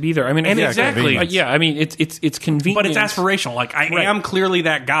want it to be there. I mean, And yeah, exactly. I mean, it's convenient, But it's aspirational. Like, I am clearly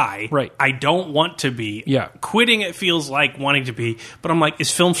that guy. Right. I don't want to be. Yeah. Quitting it feels like wanting to be. But I'm like, is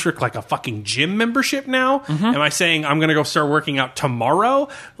Filmstrick like a fucking gym membership now? Mm-hmm. Am I saying I'm going to go start working out tomorrow?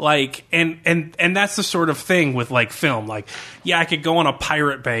 Like, and that's the sort of thing with, like, film. Like, yeah, I could go on a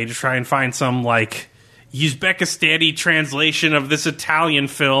Pirate Bay to try and find some, like, Uzbekistani translation of this Italian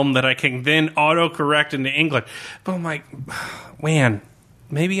film that I can then autocorrect into English. But I'm like, man,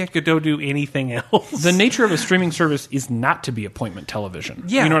 maybe I could go do anything else. The nature of a streaming service is not to be appointment television.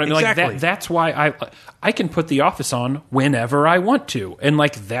 Yeah, you know what I mean? exactly. Like that's why I can put The Office on whenever I want to, and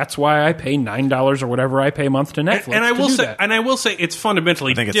like that's why I pay $9 or whatever I pay a month to Netflix. And I will to do say, that. and I will say, it's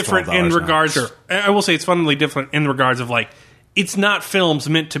fundamentally think it's different $12 in now. regards. Sure. I will say it's fundamentally different in regards of, like, it's not films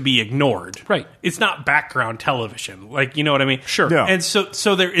meant to be ignored. Right. It's not background television. Like, you know what I mean? Sure. Yeah. And so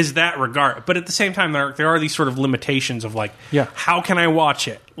there is that regard. But at the same time, there are these sort of limitations of, like, Yeah. how can I watch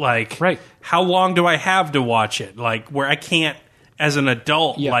it? Like, Right. how long do I have to watch it? Like, where I can't, as an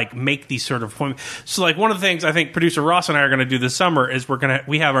adult, Yeah. like, make these sort of appointments. So, like, one of the things I think producer Ross and I are going to do this summer is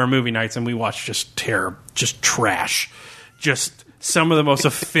we have our movie nights and we watch just trash. Just some of the most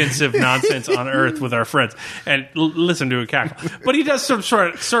offensive nonsense on earth with our friends, and listen to a cackle. But he does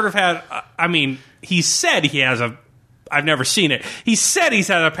sort of have. I mean, he said he has a. I've never seen it. He said he's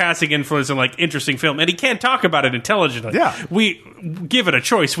had a passing influence in, like, interesting film, and he can't talk about it intelligently. Yeah. We give it a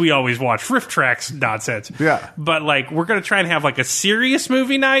choice. We always watch riff tracks nonsense. Yeah. But, like, we're going to try and have, like, a serious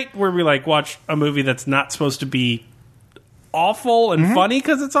movie night where we, like, watch a movie that's not supposed to be awful and funny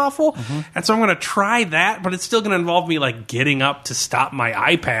because it's awful. And so I'm going to try that, but it's still going to involve me, like, getting up to stop my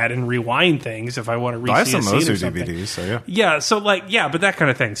iPad and rewind things if I want to re-see I have some a scene or Moser something. DVDs, so yeah. Yeah, so, like, yeah, but that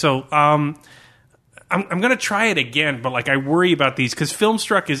kind of thing. So I'm going to try it again, but, like, I worry about these because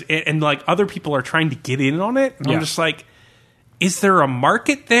Filmstruck is, and, like, other people are trying to get in on it. And Yeah. I'm just like, is there a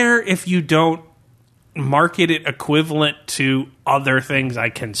market there if you don't market it equivalent to other things I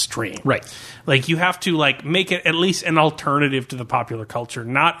can stream? Right. Like, you have to, like, make it at least an alternative to the popular culture,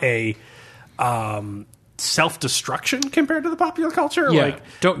 not a self-destruction compared to the popular culture. Yeah. Like,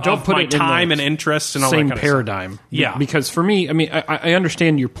 Don't of put my it in time the and interest and all that same kind paradigm. of stuff. Yeah. Because for me, I mean, I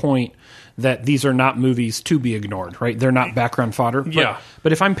understand your point that these are not movies to be ignored, right? They're not background fodder. Yeah.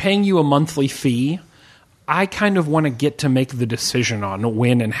 But if I'm paying you a monthly fee, I kind of want to get to make the decision on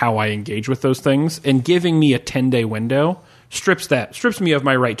when and how I engage with those things, and giving me a 10-day window strips me of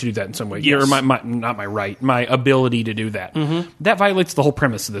my right to do that in some way. Yes. Or not my right, my ability to do that. That violates the whole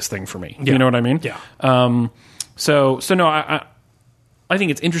premise of this thing for me. Yeah. You know what I mean? Yeah. So no, I think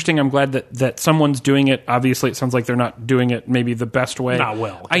it's interesting. I'm glad that someone's doing it. Obviously, it sounds like they're not doing it maybe the best way. Not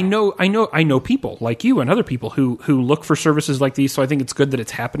well. I know people like you and other people who look for services like these. So I think it's good that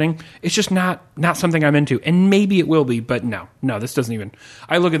it's happening. It's just not something I'm into, and maybe it will be. But no, this doesn't even.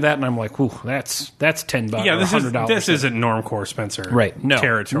 I look at that and I'm like, ooh, that's $10. Yeah, or $100. this isn't Normcore Spencer Right. No.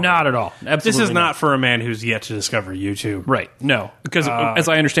 territory. Not at all. Absolutely This is not for a man who's yet to discover YouTube. Right. No. Because as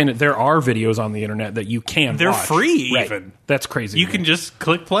I understand it, there are videos on the internet that you can They're watch. free Right. even. That's crazy. You to can me. just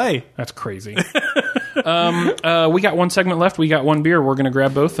click play. That's crazy. We got one segment left. We got one beer. We're going to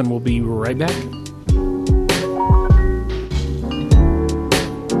grab both, and we'll be right back.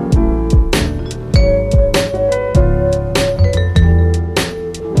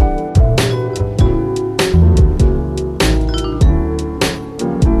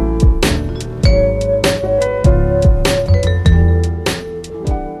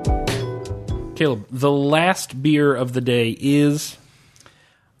 Caleb, the last beer of the day is...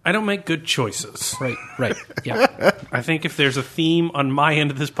 I don't make good choices. Right. Yeah. I think if there's a theme on my end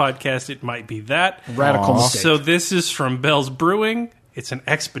of this podcast, it might be that. Radical mistake. So this is from Bell's Brewing. It's an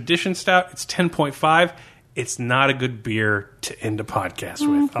Expedition Stout. It's 10.5. it's not a good beer to end a podcast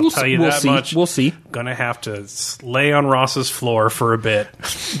with. I'll tell you that much. We'll see. Gonna have to lay on Ross's floor for a bit.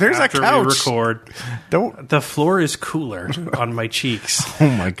 There's a after couch. We record. Don't. The floor is cooler on my cheeks. Oh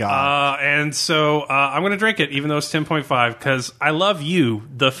my god! And so I'm gonna drink it, even though it's 10.5, because I love you,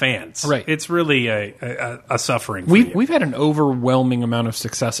 the fans. Right. It's really a suffering. We've had an overwhelming amount of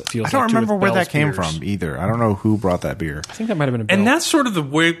success. It feels. I don't like, remember where Bell's that came beers. from either. I don't know who brought that beer. I think that might have been a Bell. And that's sort of the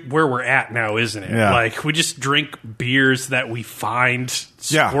way where we're at now, isn't it? Yeah. Like, we just drink beers that we find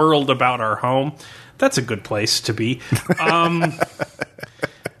Yeah. swirled about our home. That's a good place to be.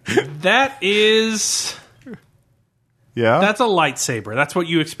 That is... Yeah, That's a lightsaber. That's what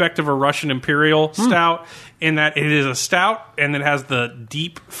you expect of a Russian Imperial stout, in that it is a stout and it has the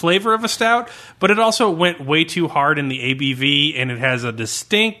deep flavor of a stout, but it also went way too hard in the ABV, and it has a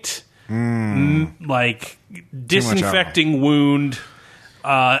distinct, disinfecting wound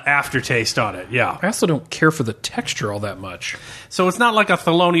aftertaste on it. Yeah. I also don't care for the texture all that much. So it's not like a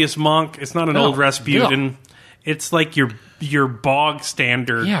Thelonious Monk. It's not an No. old Rasputin. Yeah. It's like your bog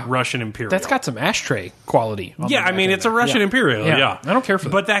standard Russian Imperial. That's got some ashtray quality. On Yeah, the I back mean, end it's a there. Russian Imperial, yeah. I don't care for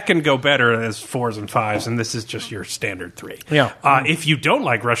that. But that can go better as 4s and 5s, and this is just your standard 3. Yeah. If you don't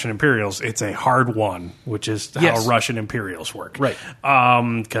like Russian Imperials, it's a hard 1, which is how Yes. Russian Imperials work. Right.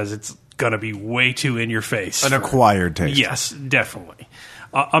 Because it's going to be way too in your face. an acquired taste. Yes, definitely.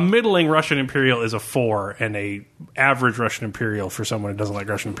 A middling Russian Imperial is a 4, and a average Russian Imperial for someone who doesn't like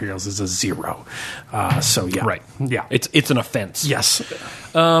Russian Imperials is a 0. So, yeah. Right. Yeah. It's an offense. Yes.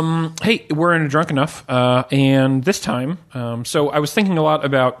 Hey, we're in a Drunk Enough, and this time, so I was thinking a lot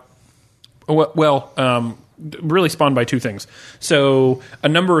about, really spawned by two things. So a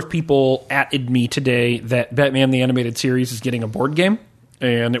number of people added me today that Batman the Animated Series is getting a board game,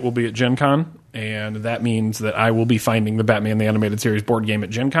 and it will be at Gen Con, and that means that I will be finding the Batman the Animated Series board game at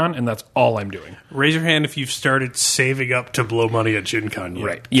Gen Con, and that's all I'm doing. Raise your hand if you've started saving up to blow money at Gen Con yet.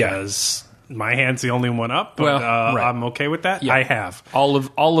 Right. Yeah. Because my hand's the only one up, but Well, right. I'm okay with that. Yeah. I have. All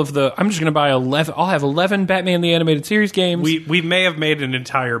of the, I'm just going to buy 11, I'll have 11 Batman the Animated Series games. We may have made an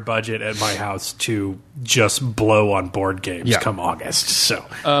entire budget at my house to just blow on board games come August. So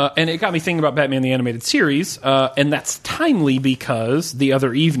And it got me thinking about Batman the Animated Series, and that's timely because the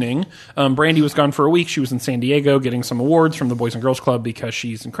other evening, Brandy was gone for a week. She was in San Diego getting some awards from the Boys and Girls Club because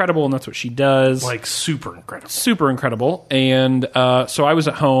she's incredible, and that's what she does. like super incredible. Super incredible. And so I was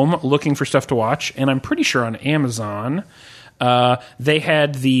at home looking for stuff to watch, and I'm pretty sure on Amazon they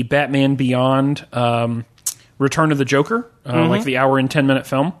had the Batman Beyond Return of the Joker, like the hour and 10-minute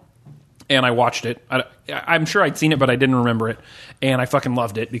film. And I watched it. I'm sure I'd seen it, but I didn't remember it. And I fucking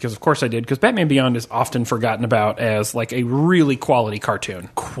loved it because, of course, I did. Because Batman Beyond is often forgotten about as like a really quality cartoon.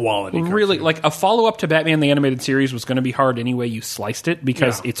 Really, like a follow-up to Batman the Animated Series was going to be hard any way you sliced it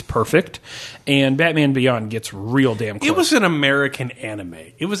because it's perfect. And Batman Beyond gets real damn close. It was an American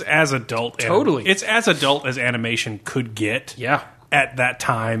anime. It was as adult. Totally. It's as adult as animation could get. Yeah. At that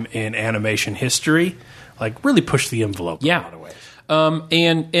time in animation history, like really pushed the envelope. Yeah. In a lot of ways.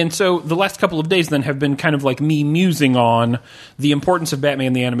 And so the last couple of days then have been kind of like me musing on the importance of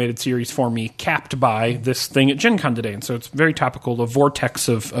Batman the Animated Series for me, capped by this thing at Gen Con today. And so it's very topical, the vortex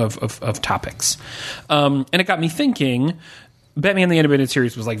of topics. And it got me thinking, Batman the Animated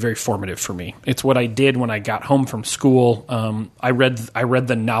Series was like very formative for me. It's what I did when I got home from school. I read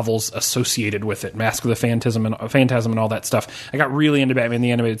the novels associated with it, Mask of the Phantasm and all that stuff. I got really into Batman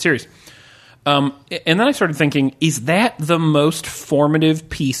the Animated Series. And then I started thinking, is that the most formative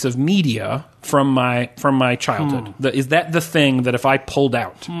piece of media from my childhood? Is that the thing that if I pulled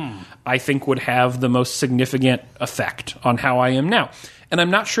out, I think would have the most significant effect on how I am now? And I'm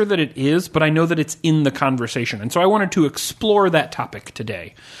not sure that it is, but I know that it's in the conversation. And so I wanted to explore that topic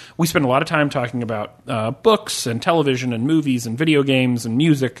today. We spend a lot of time talking about books and television and movies and video games and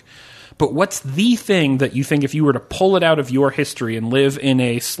music. But what's the thing that you think if you were to pull it out of your history and live in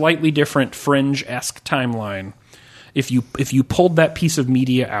a slightly different Fringe-esque timeline, if you pulled that piece of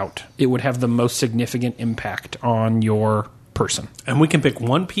media out, it would have the most significant impact on your person? And we can pick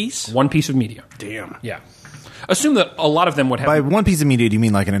one piece? One piece of media. Damn. Yeah. Assume that a lot of them would have... By one piece of media, do you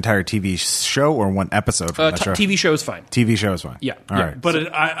mean like an entire TV show or one episode from that show? TV show is fine. TV show is fine. Yeah. All Yeah. right.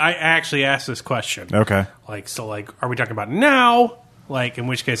 But I actually asked this question. Okay. Are we talking about now? Like, in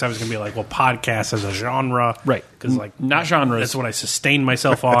which case I was going to be like, well, podcast as a genre. Right. Because, like, not genres. That's what I sustain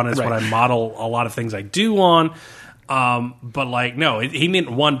myself on. It's Right. what I model a lot of things I do on. But, like, no, he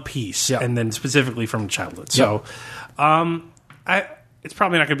meant one piece. Yeah. And then specifically from childhood. So, it's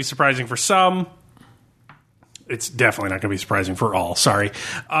probably not going to be surprising for some. It's definitely not going to be surprising for all. Sorry.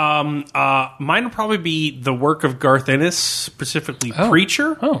 Mine will probably be the work of Garth Ennis, specifically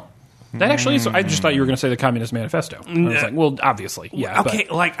Preacher. Oh. That actually is. I just thought you were going to say the Communist Manifesto. I was like, well, obviously, yeah. Okay,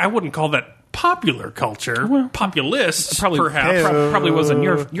 like I wouldn't call that popular culture. Populists, perhaps. Probably was in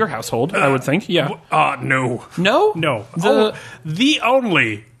your household, I would think. Yeah. No. No? No. The- the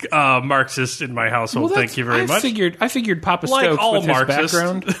only Marxist in my household. Well, thank you very much. I figured Papa Like Stokes all with Marxists. his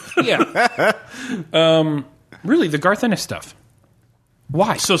background. Yeah. Really, the Garth Ennis stuff.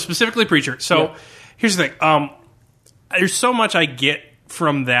 Why? So specifically Preacher. So here's the thing. There's so much I get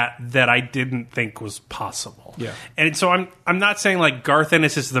from that I didn't think was possible. Yeah. And so I'm not saying like Garth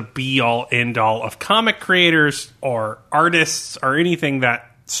Ennis is the be all end all of comic creators or artists or anything that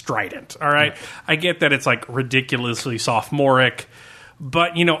strident. All right. I get that it's like ridiculously sophomoric,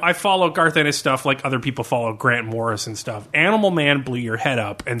 but I follow Garth Ennis stuff like other people follow Grant Morrison stuff. Animal Man blew your head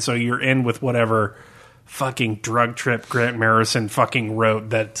up, and so you're in with whatever fucking drug trip Grant Morrison fucking wrote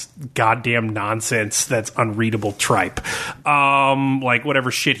that's goddamn nonsense, that's unreadable tripe. Like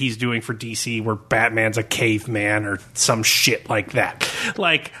whatever shit he's doing for DC where Batman's a caveman or some shit like that.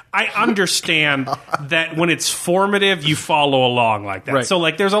 Like, I understand that when it's formative, you follow along like that. Right. So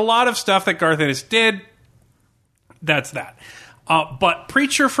like there's a lot of stuff that Garth Ennis did. That's that. But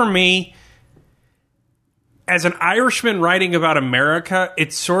Preacher for me, as an Irishman writing about America,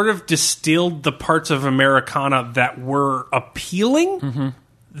 it sort of distilled the parts of Americana that were appealing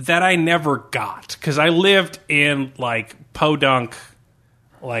that I never got. Because I lived in, like, podunk,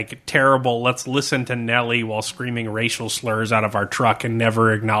 like, terrible, let's listen to Nelly while screaming racial slurs out of our truck and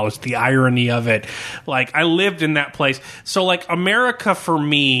never acknowledged the irony of it. Like, I lived in that place. So, like, America for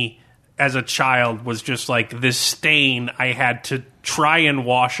me as a child was just, like, this stain I had to try and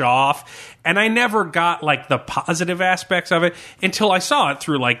wash off. And I never got like the positive aspects of it until I saw it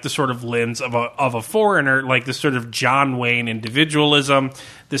through like the sort of lens of a foreigner, like this sort of John Wayne individualism,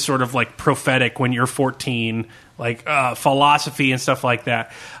 this sort of like prophetic when you're 14, like philosophy and stuff like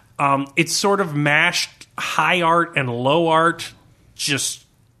that. It's sort of mashed high art and low art just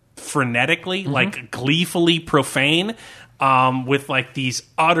frenetically, like gleefully profane, with like these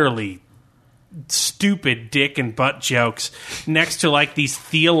utterly stupid dick and butt jokes next to like these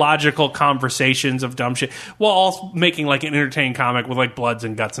theological conversations of dumb shit while also making like an entertaining comic with like bloods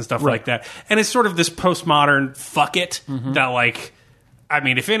and guts and stuff like that. And it's sort of this postmodern fuck it that like, I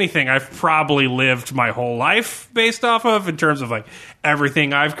mean, if anything, I've probably lived my whole life based off of in terms of like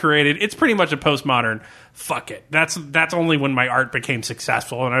everything I've created. It's pretty much a postmodern fuck it. That's only when my art became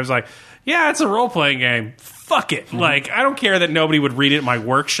successful and I was like, yeah, it's a role-playing game. Fuck it. Like, I don't care that nobody would read it in my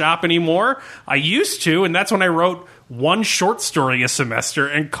workshop anymore. I used to, and that's when I wrote one short story a semester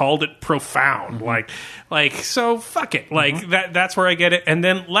and called it profound. Like, so fuck it. Like, that's where I get it. And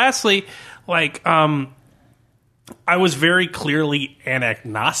then lastly, like, I was very clearly an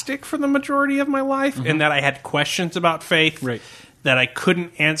agnostic for the majority of my life, in that I had questions about faith that I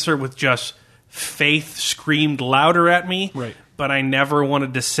couldn't answer with just faith screamed louder at me. Right. But I never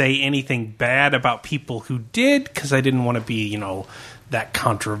wanted to say anything bad about people who did because I didn't want to be, that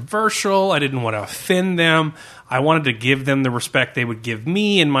controversial. I didn't want to offend them. I wanted to give them the respect they would give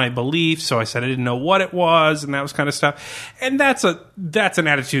me and my beliefs. So I said I didn't know what it was and that was kind of stuff. And that's an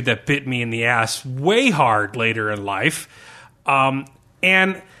attitude that bit me in the ass way hard later in life. And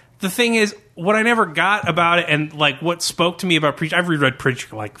the thing is, what I never got about it, and like what spoke to me about Preacher, I've reread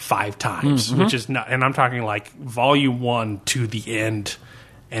Preacher like 5 times, which is not, and I'm talking like volume 1 to the end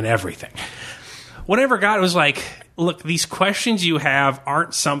and everything. What I never got was like, look, these questions you have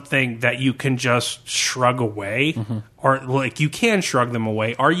aren't something that you can just shrug away, or like you can shrug them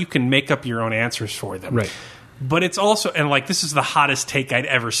away, or you can make up your own answers for them. Right. But it's also, and like this is the hottest take I'd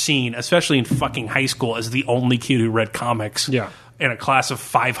ever seen, especially in fucking high school as the only kid who read comics. Yeah. In a class of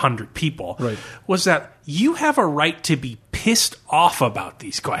 500 people, right. was that you have a right to be pissed off about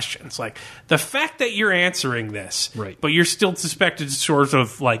these questions. Like, the fact that you're answering this, right. but you're still suspected to sort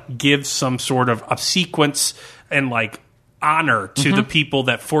of, like, give some sort of obsequence and, like, honor to the people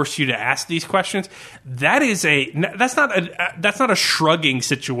that force you to ask these questions, that's not a shrugging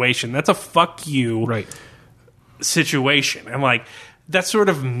situation. That's a fuck you situation. And, like, that sort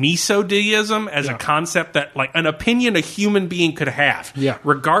of mesodeism as a concept that, like, an opinion a human being could have,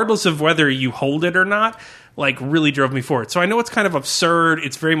 regardless of whether you hold it or not, like, really drove me forward. So I know it's kind of absurd.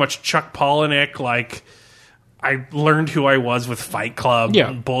 It's very much Chuck Palahniuk, like, I learned who I was with Fight Club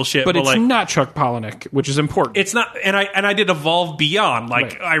bullshit. But it's like, not Chuck Palahniuk, which is important. It's not, and I did evolve beyond.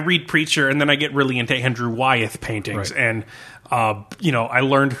 Like, I read Preacher, and then I get really into Andrew Wyeth paintings, and I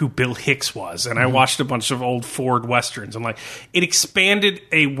learned who Bill Hicks was, and I watched a bunch of old Ford Westerns, and like, it expanded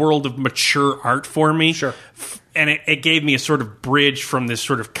a world of mature art for me. Sure. And it gave me a sort of bridge from this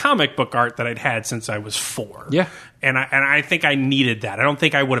sort of comic book art that I'd had since I was 4. Yeah. And I think I needed that. I don't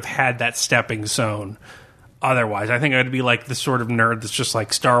think I would have had that stepping zone otherwise. I think I'd be like the sort of nerd that's just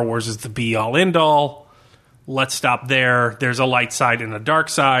like, Star Wars is the be-all, end-all. Let's stop there. There's a light side and a dark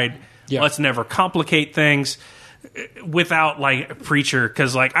side. Yeah. Let's never complicate things without, like, Preacher.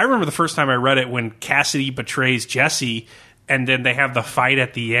 Because, like, I remember the first time I read it when Cassidy betrays Jesse, and then they have the fight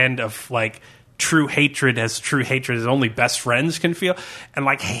at the end of, like, true hatred as only best friends can feel, and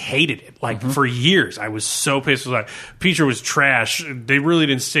like I hated it like for years. I was so pissed. Like, Preacher was trash. They really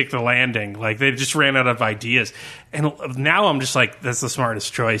didn't stick the landing. Like, they just ran out of ideas. And now I'm just like, that's the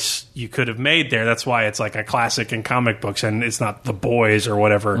smartest choice you could have made there. That's why it's like a classic in comic books, and it's not The Boys or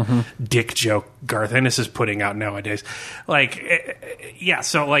whatever dick joke Garth Ennis is putting out nowadays. Like,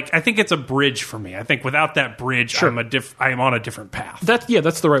 so like I think it's a bridge for me. I think without that bridge, I'm on a different path.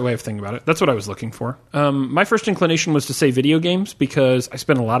 That's the right way of thinking about it. That's what I was looking for. My first inclination was to say video games, because I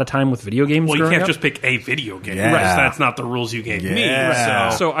spent a lot of time with video games. Well, you can't up. Just pick a video game. Yeah. Right. That's not the rules you gave me.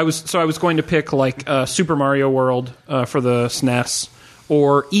 Yeah. So I was going to pick like Super Mario World for the SNES,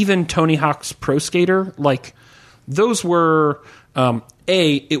 or even Tony Hawk's Pro Skater. Like, those were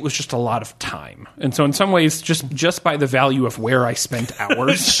it was just a lot of time, and so in some ways, just by the value of where I spent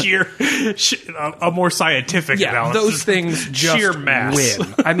hours, a more scientific analysis. Those things just sheer mass.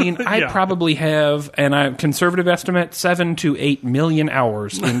 Win. I mean, I probably have, and a conservative estimate, 7 to 8 million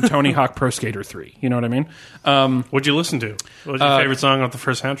hours in Tony Hawk Pro Skater 3. You know what I mean? What'd you listen to? What was your favorite song off the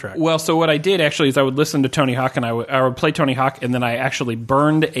first soundtrack? Well, so what I did actually is I would listen to Tony Hawk, and I would play Tony Hawk, and then I actually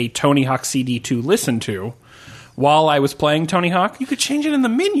burned a Tony Hawk CD to listen to while I was playing Tony Hawk. You could change it in the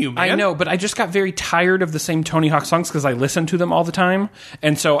menu, man. I know, but I just got very tired of the same Tony Hawk songs because I listened to them all the time.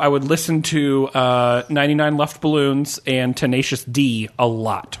 And so I would listen to 99 Left Balloons and Tenacious D a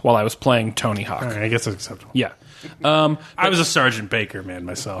lot while I was playing Tony Hawk. All right, I guess that's acceptable. Yeah. I was a Sergeant Baker man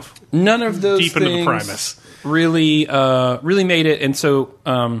myself. None of those deep things into the Primus really made it. And so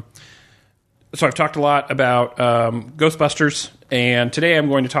I've talked a lot about Ghostbusters, and today I'm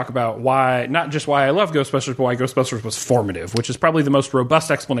going to talk about not just why I love Ghostbusters, but why Ghostbusters was formative, which is probably the most robust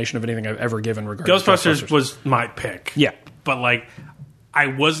explanation of anything I've ever given regarding Ghostbusters. Was my pick. Yeah. But, like, I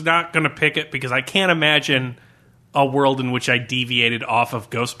was not going to pick it because I can't imagine a world in which I deviated off of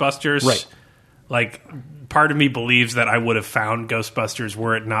Ghostbusters. Right. Like, part of me believes that I would have found Ghostbusters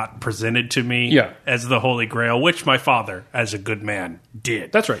were it not presented to me as the Holy Grail, which my father, as a good man,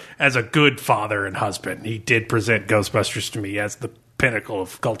 did. That's right. As a good father and husband, he did present Ghostbusters to me as the pinnacle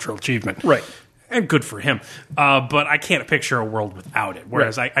of cultural achievement. Right. And good for him. But I can't picture a world without it.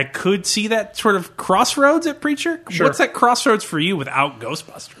 Whereas I could see that sort of crossroads at Preacher. Sure. What's that crossroads for you without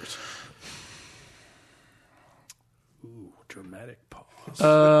Ghostbusters? Ooh, dramatic pause.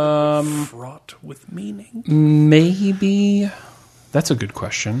 Fraught with meaning. Maybe that's a good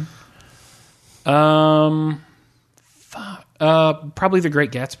question. Probably The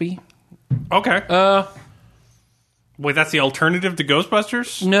Great Gatsby. Okay. Wait, that's the alternative to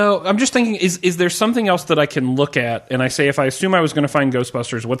Ghostbusters? No, I'm just thinking, is there something else that I can look at? And I say, if I assume I was going to find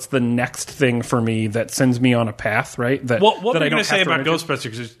Ghostbusters, what's the next thing for me that sends me on a path, right? What were you going to say about Ghostbusters?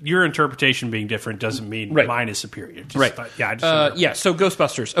 Because your interpretation being different doesn't mean mine is superior. So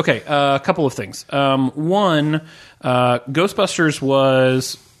Ghostbusters. Okay, a couple of things. One, Ghostbusters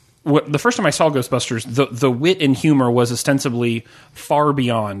was... the first time I saw Ghostbusters, the wit and humor was ostensibly far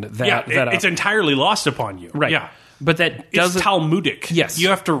beyond that. It's entirely lost upon you. Right. Yeah. But that doesn't... It's Talmudic. Yes. You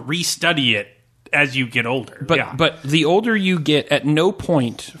have to restudy it as you get older. But the older you get, at no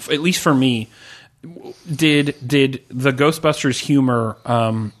point, at least for me, did the Ghostbusters humor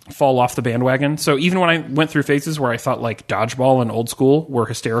fall off the bandwagon. So even when I went through phases where I thought like Dodgeball and Old School were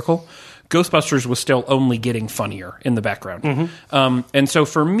hysterical, Ghostbusters was still only getting funnier in the background. Mm-hmm. And so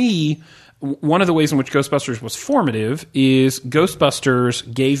for me, one of the ways in which Ghostbusters was formative is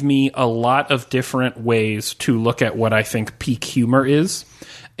Ghostbusters gave me a lot of different ways to look at what I think peak humor is.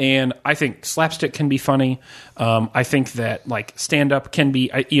 And I think slapstick can be funny. I think that like stand-up can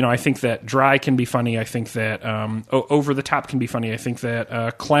be, I think that dry can be funny. I think that over the top can be funny. I think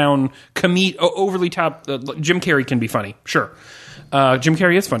that clown, overly top, Jim Carrey can be funny. Sure. Jim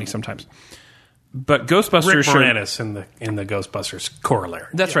Carrey is funny sometimes. But Ghostbusters Rick Moranis in the Ghostbusters corollary.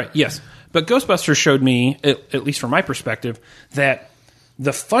 That's right, yes. But Ghostbusters showed me, at least from my perspective, that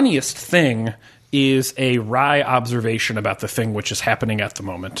the funniest thing is a wry observation about the thing which is happening at the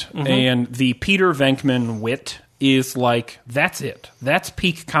moment. And the Peter Venkman wit is like, that's it. That's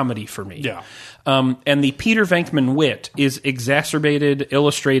peak comedy for me. Yeah. And the Peter Venkman wit is exacerbated,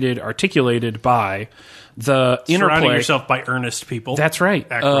 illustrated, articulated by the interplay. Surrounding yourself by earnest people. That's right.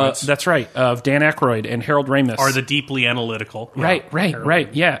 That's right. Of Dan Aykroyd and Harold Ramis. Are the deeply analytical. Right.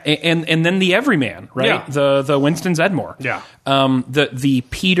 Yeah. And then the everyman, right? Yeah. The Winston Zedmore. Yeah. The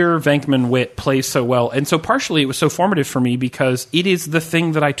Peter Venkman wit plays so well. And so partially it was so formative for me because it is the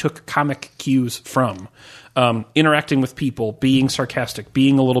thing that I took comic cues from. Interacting with people, being sarcastic,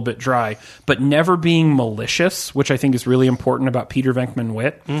 being a little bit dry, but never being malicious, which I think is really important about Peter Venkman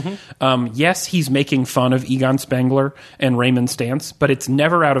wit. Yes, he's making fun of Egon Spengler and Raymond Stantz, but it's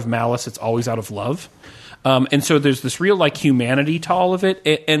never out of malice. It's always out of love. And so there's this real humanity to all of it,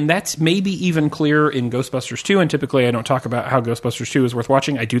 and that's maybe even clearer in Ghostbusters 2, and typically I don't talk about how Ghostbusters 2 is worth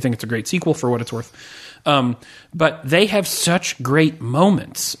watching. I do think it's a great sequel for what it's worth. But they have such great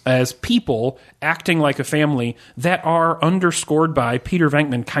moments as people acting like a family that are underscored by Peter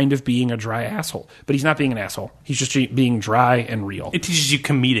Venkman kind of being a dry asshole. But he's not being an asshole. He's just being dry and real. It teaches you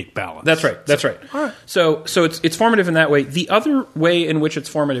comedic balance. That's right. All right. So it's formative in that way. The other way in which it's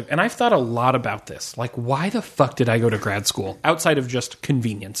formative, and I've thought a lot about this, like why the fuck did I go to grad school outside of just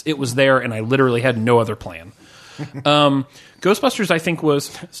convenience? It was there and I literally had no other plan. Ghostbusters, I think,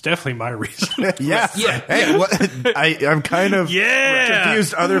 was... It's definitely my reason. Yeah. Hey, I'm kind of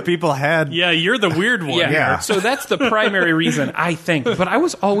confused. Other people had... Yeah, you're the weird one. Yeah. So that's the primary reason, I think. But I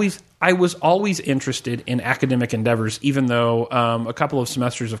was always interested in academic endeavors, even though a couple of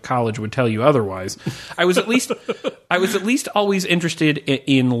semesters of college would tell you otherwise. I was at least always interested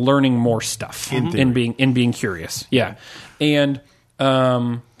in learning more stuff, in being curious. Yeah. And...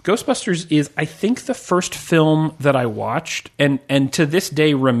 Ghostbusters is, I think, the first film that I watched, and to this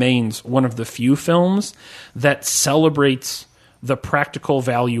day remains one of the few films that celebrates the practical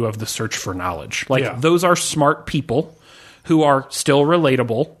value of the search for knowledge. Those are smart people who are still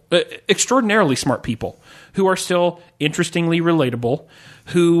relatable, extraordinarily smart people, who are still interestingly relatable,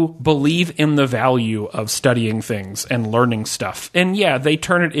 who believe in the value of studying things and learning stuff. And yeah, they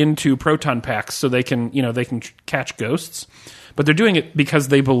turn it into proton packs so they can catch ghosts. But they're doing it because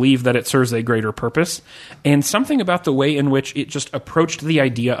they believe that it serves a greater purpose. And something about the way in which it just approached the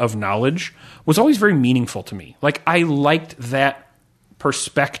idea of knowledge was always very meaningful to me. I liked that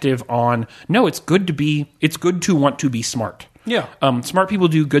perspective on, no, it's good to want to be smart. Yeah. Smart people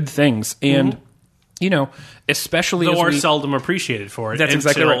do good things. And, especially though as are seldom appreciated for it. That's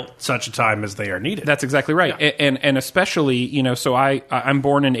exactly until right. such a time as they are needed. That's exactly right. Yeah. And especially, so I'm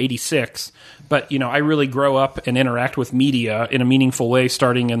born in 86, but, I really grow up and interact with media in a meaningful way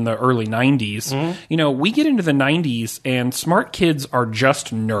starting in the early 90s. We get into the 90s and smart kids are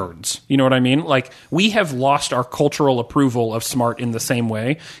just nerds. You know what I mean? We have lost our cultural approval of smart in the same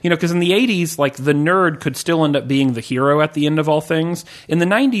way. Because in the 80s, the nerd could still end up being the hero at the end of all things. In the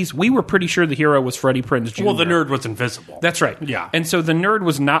 90s, we were pretty sure the hero was Freddie Prinze Jr. Well, the nerd was invisible. That's right. Yeah. And so the nerd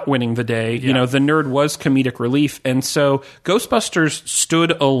was not winning the day. The nerd was comedic relief. And so Ghostbusters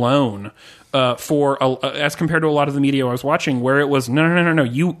stood alone as compared to a lot of the media I was watching, where it was, no,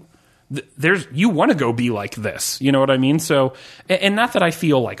 you want to go be like this. You know what I mean? So, and not that I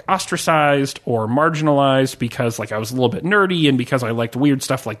feel ostracized or marginalized because I was a little bit nerdy and because I liked weird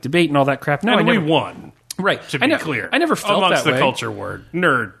stuff like debate and all that crap. No, we won. Right. To be clear. I never felt amongst that way. The culture word,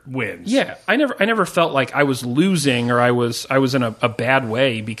 nerd wins. Yeah. I never felt like I was losing or I was in a bad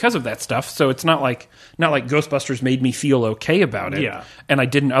way because of that stuff. So it's not like Ghostbusters made me feel okay about it. Yeah. And I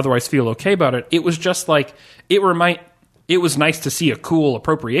didn't otherwise feel okay about it. It was just it was nice to see a cool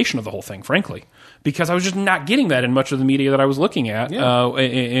appropriation of the whole thing, frankly. Because I was just not getting that in much of the media that I was looking at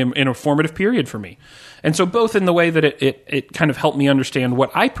in a formative period for me. And so both in the way that it kind of helped me understand what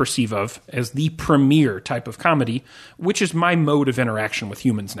I perceive of as the premier type of comedy, which is my mode of interaction with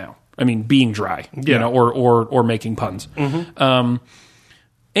humans now. I mean, being dry, or making puns.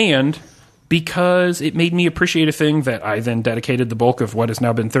 And because it made me appreciate a thing that I then dedicated the bulk of what has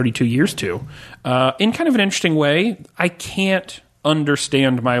now been 32 years to, in kind of an interesting way, I can't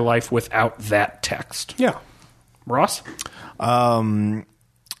understand my life without that text. Yeah. Ross?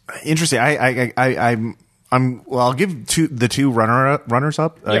 Interesting. I'll give the two runners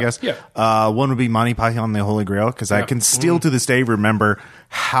up, I guess. Yeah. One would be Monty Python and the Holy Grail, because I can still to this day remember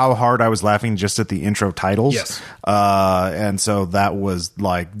how hard I was laughing just at the intro titles. Yes. And so that was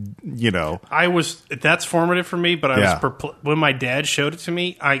that's formative for me, but I was when my dad showed it to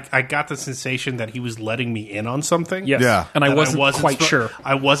me, I got the sensation that he was letting me in on something. Yes. Yeah. And I wasn't quite sure.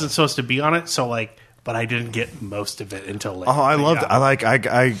 I wasn't supposed to be on it, so but I didn't get most of it until later. Oh, I loved it.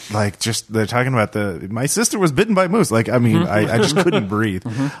 I like just they're talking about my sister was bitten by a moose. Like, I mean, I just couldn't breathe.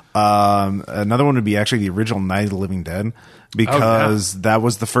 Another one would be actually the original Night of the Living Dead, because that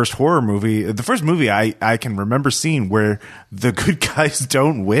was the first horror movie, the first movie I can remember seeing where the good guys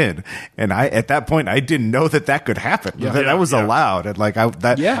don't win. And at that point, I didn't know that could happen. That was allowed. And like,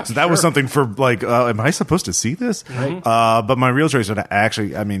 that was something for like, am I supposed to see this? Right. But my real choice would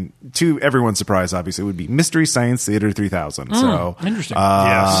actually, I mean, to everyone's surprise, obviously, it would be Mystery Science Theater 3000. So, interesting.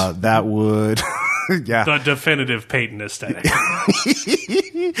 Yes. That would, The definitive Peyton aesthetic.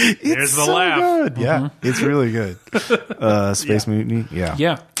 There's the so laugh. Good. Yeah, it's really good. Space Mutiny.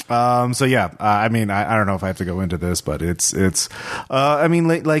 Yeah. I mean, I don't know if I have to go into this, but it's. I mean,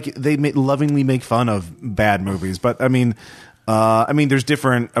 like they lovingly make fun of bad movies, but I mean, there's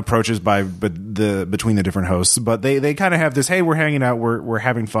different approaches between the different hosts, but they kind of have this. Hey, we're hanging out, we're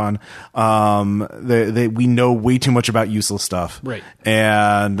having fun. We know way too much about useless stuff, right?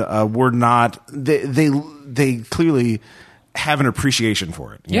 And we're not. They clearly have an appreciation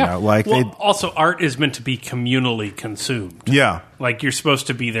for it. You know? Like also art is meant to be communally consumed. Yeah, like you're supposed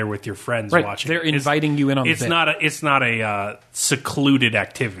to be there with your friends watching. They're inviting you in on. It's not a secluded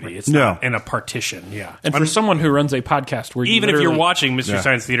activity. It's not in a partition. Yeah, and for someone who runs a podcast, where even if you're watching Mr.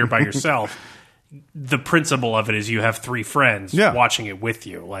 Science Theater by yourself, the principle of it is you have three friends watching it with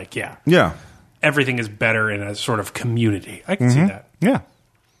you. Like, everything is better in a sort of community. I can see that. Yeah.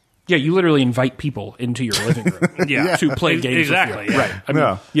 Yeah, you literally invite people into your living room to play games exactly. with you. Right. I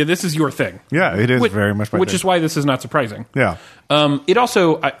mean, this is your thing. Yeah, it is very much my which thing. is why this is not surprising. Yeah. It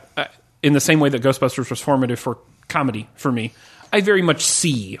also, in the same way that Ghostbusters was formative for comedy for me, I very much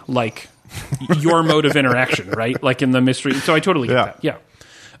see, like, your mode of interaction, right? Like in the mystery. So I totally get that. Yeah.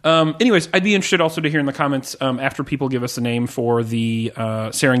 Anyways, I'd be interested also to hear in the comments after people give us a name for the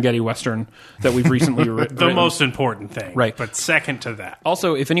Serengeti Western that we've recently written. The most important thing. Right. But second to that.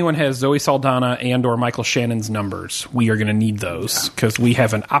 Also, if anyone has Zoe Saldana and or Michael Shannon's numbers, we are going to need those because we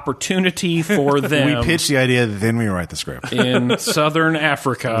have an opportunity for them. We pitch the idea, then we write the script. In Southern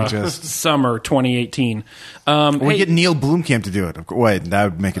Africa, summer 2018. We get Neil Blomkamp to do it. Wait, that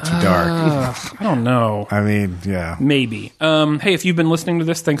would make it too dark. I don't know. I mean, yeah. Maybe. Hey, if you've been listening to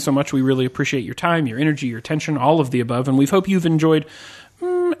this, thanks so much. We really appreciate your time, your energy, your attention, all of the above. And we hope you've enjoyed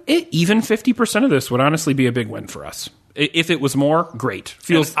even 50% of this would honestly be a big win for us. If it was more, great.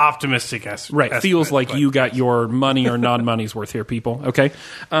 Feels optimistic. Feels like you got your money or non-money's worth here, people. Okay.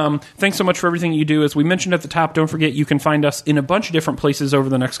 Thanks so much for everything you do. As we mentioned at the top, don't forget you can find us in a bunch of different places over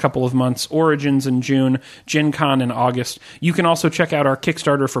the next couple of months. Origins in June, Gen Con in August. You can also check out our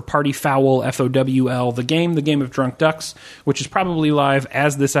Kickstarter for Party Fowl, FOWL, the game of Drunk Ducks, which is probably live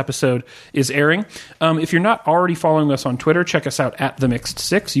as this episode is airing. If you're not already following us on Twitter, check us out at The Mixed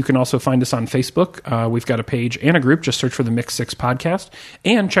Six. You can also find us on Facebook. We've got a page and a group. Just search for the Mix 6 podcast,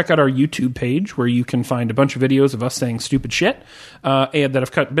 and check out our YouTube page where you can find a bunch of videos of us saying stupid shit and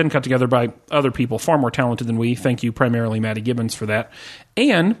that have been cut together by other people far more talented than we. Thank you primarily Maddie Gibbons for that.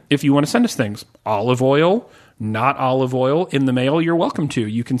 And if you want to send us things, olive oil, not olive oil, in the mail, you're welcome to.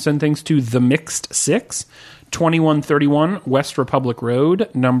 You can send things to The Mixed 6, 2131 West Republic Road,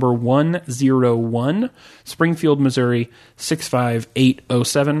 number 101, Springfield, Missouri,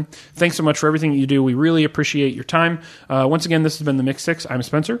 65807. Thanks so much for everything you do. We really appreciate your time. Once again, this has been The Mix 6. I'm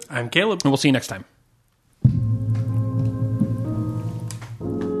Spencer. I'm Caleb. And we'll see you next time.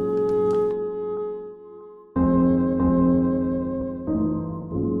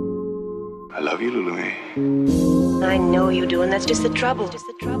 I love you, Lulu. I know you do, and that's just the trouble.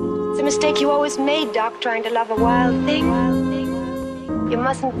 It's a mistake you always made, Doc, trying to love a wild thing. You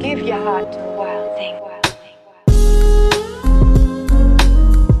mustn't give your heart to a wild thing.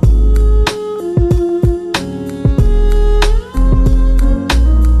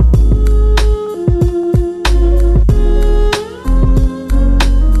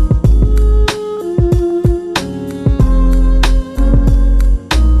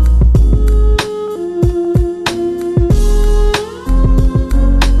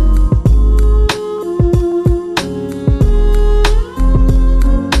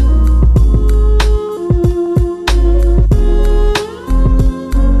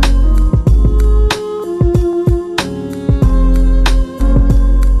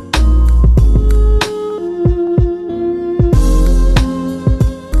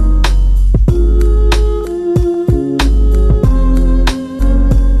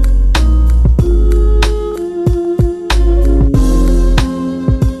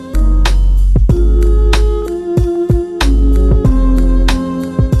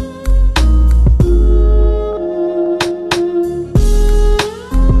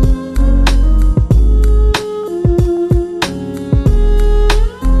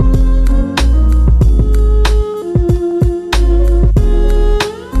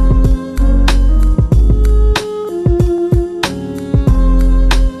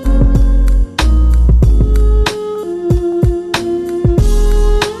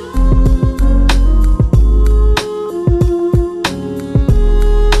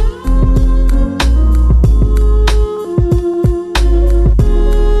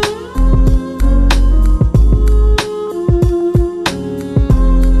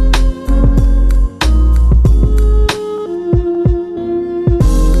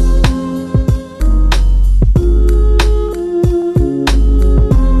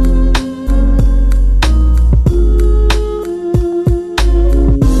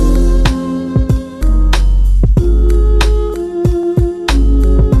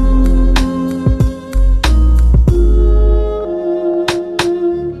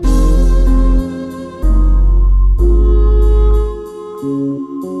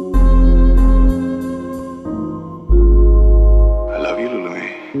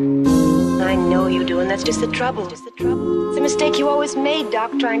 know you do, and that's just the trouble. It's a mistake you always made,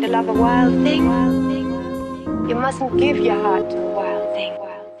 Doc, trying to love a wild thing. You mustn't give your heart to a wild thing.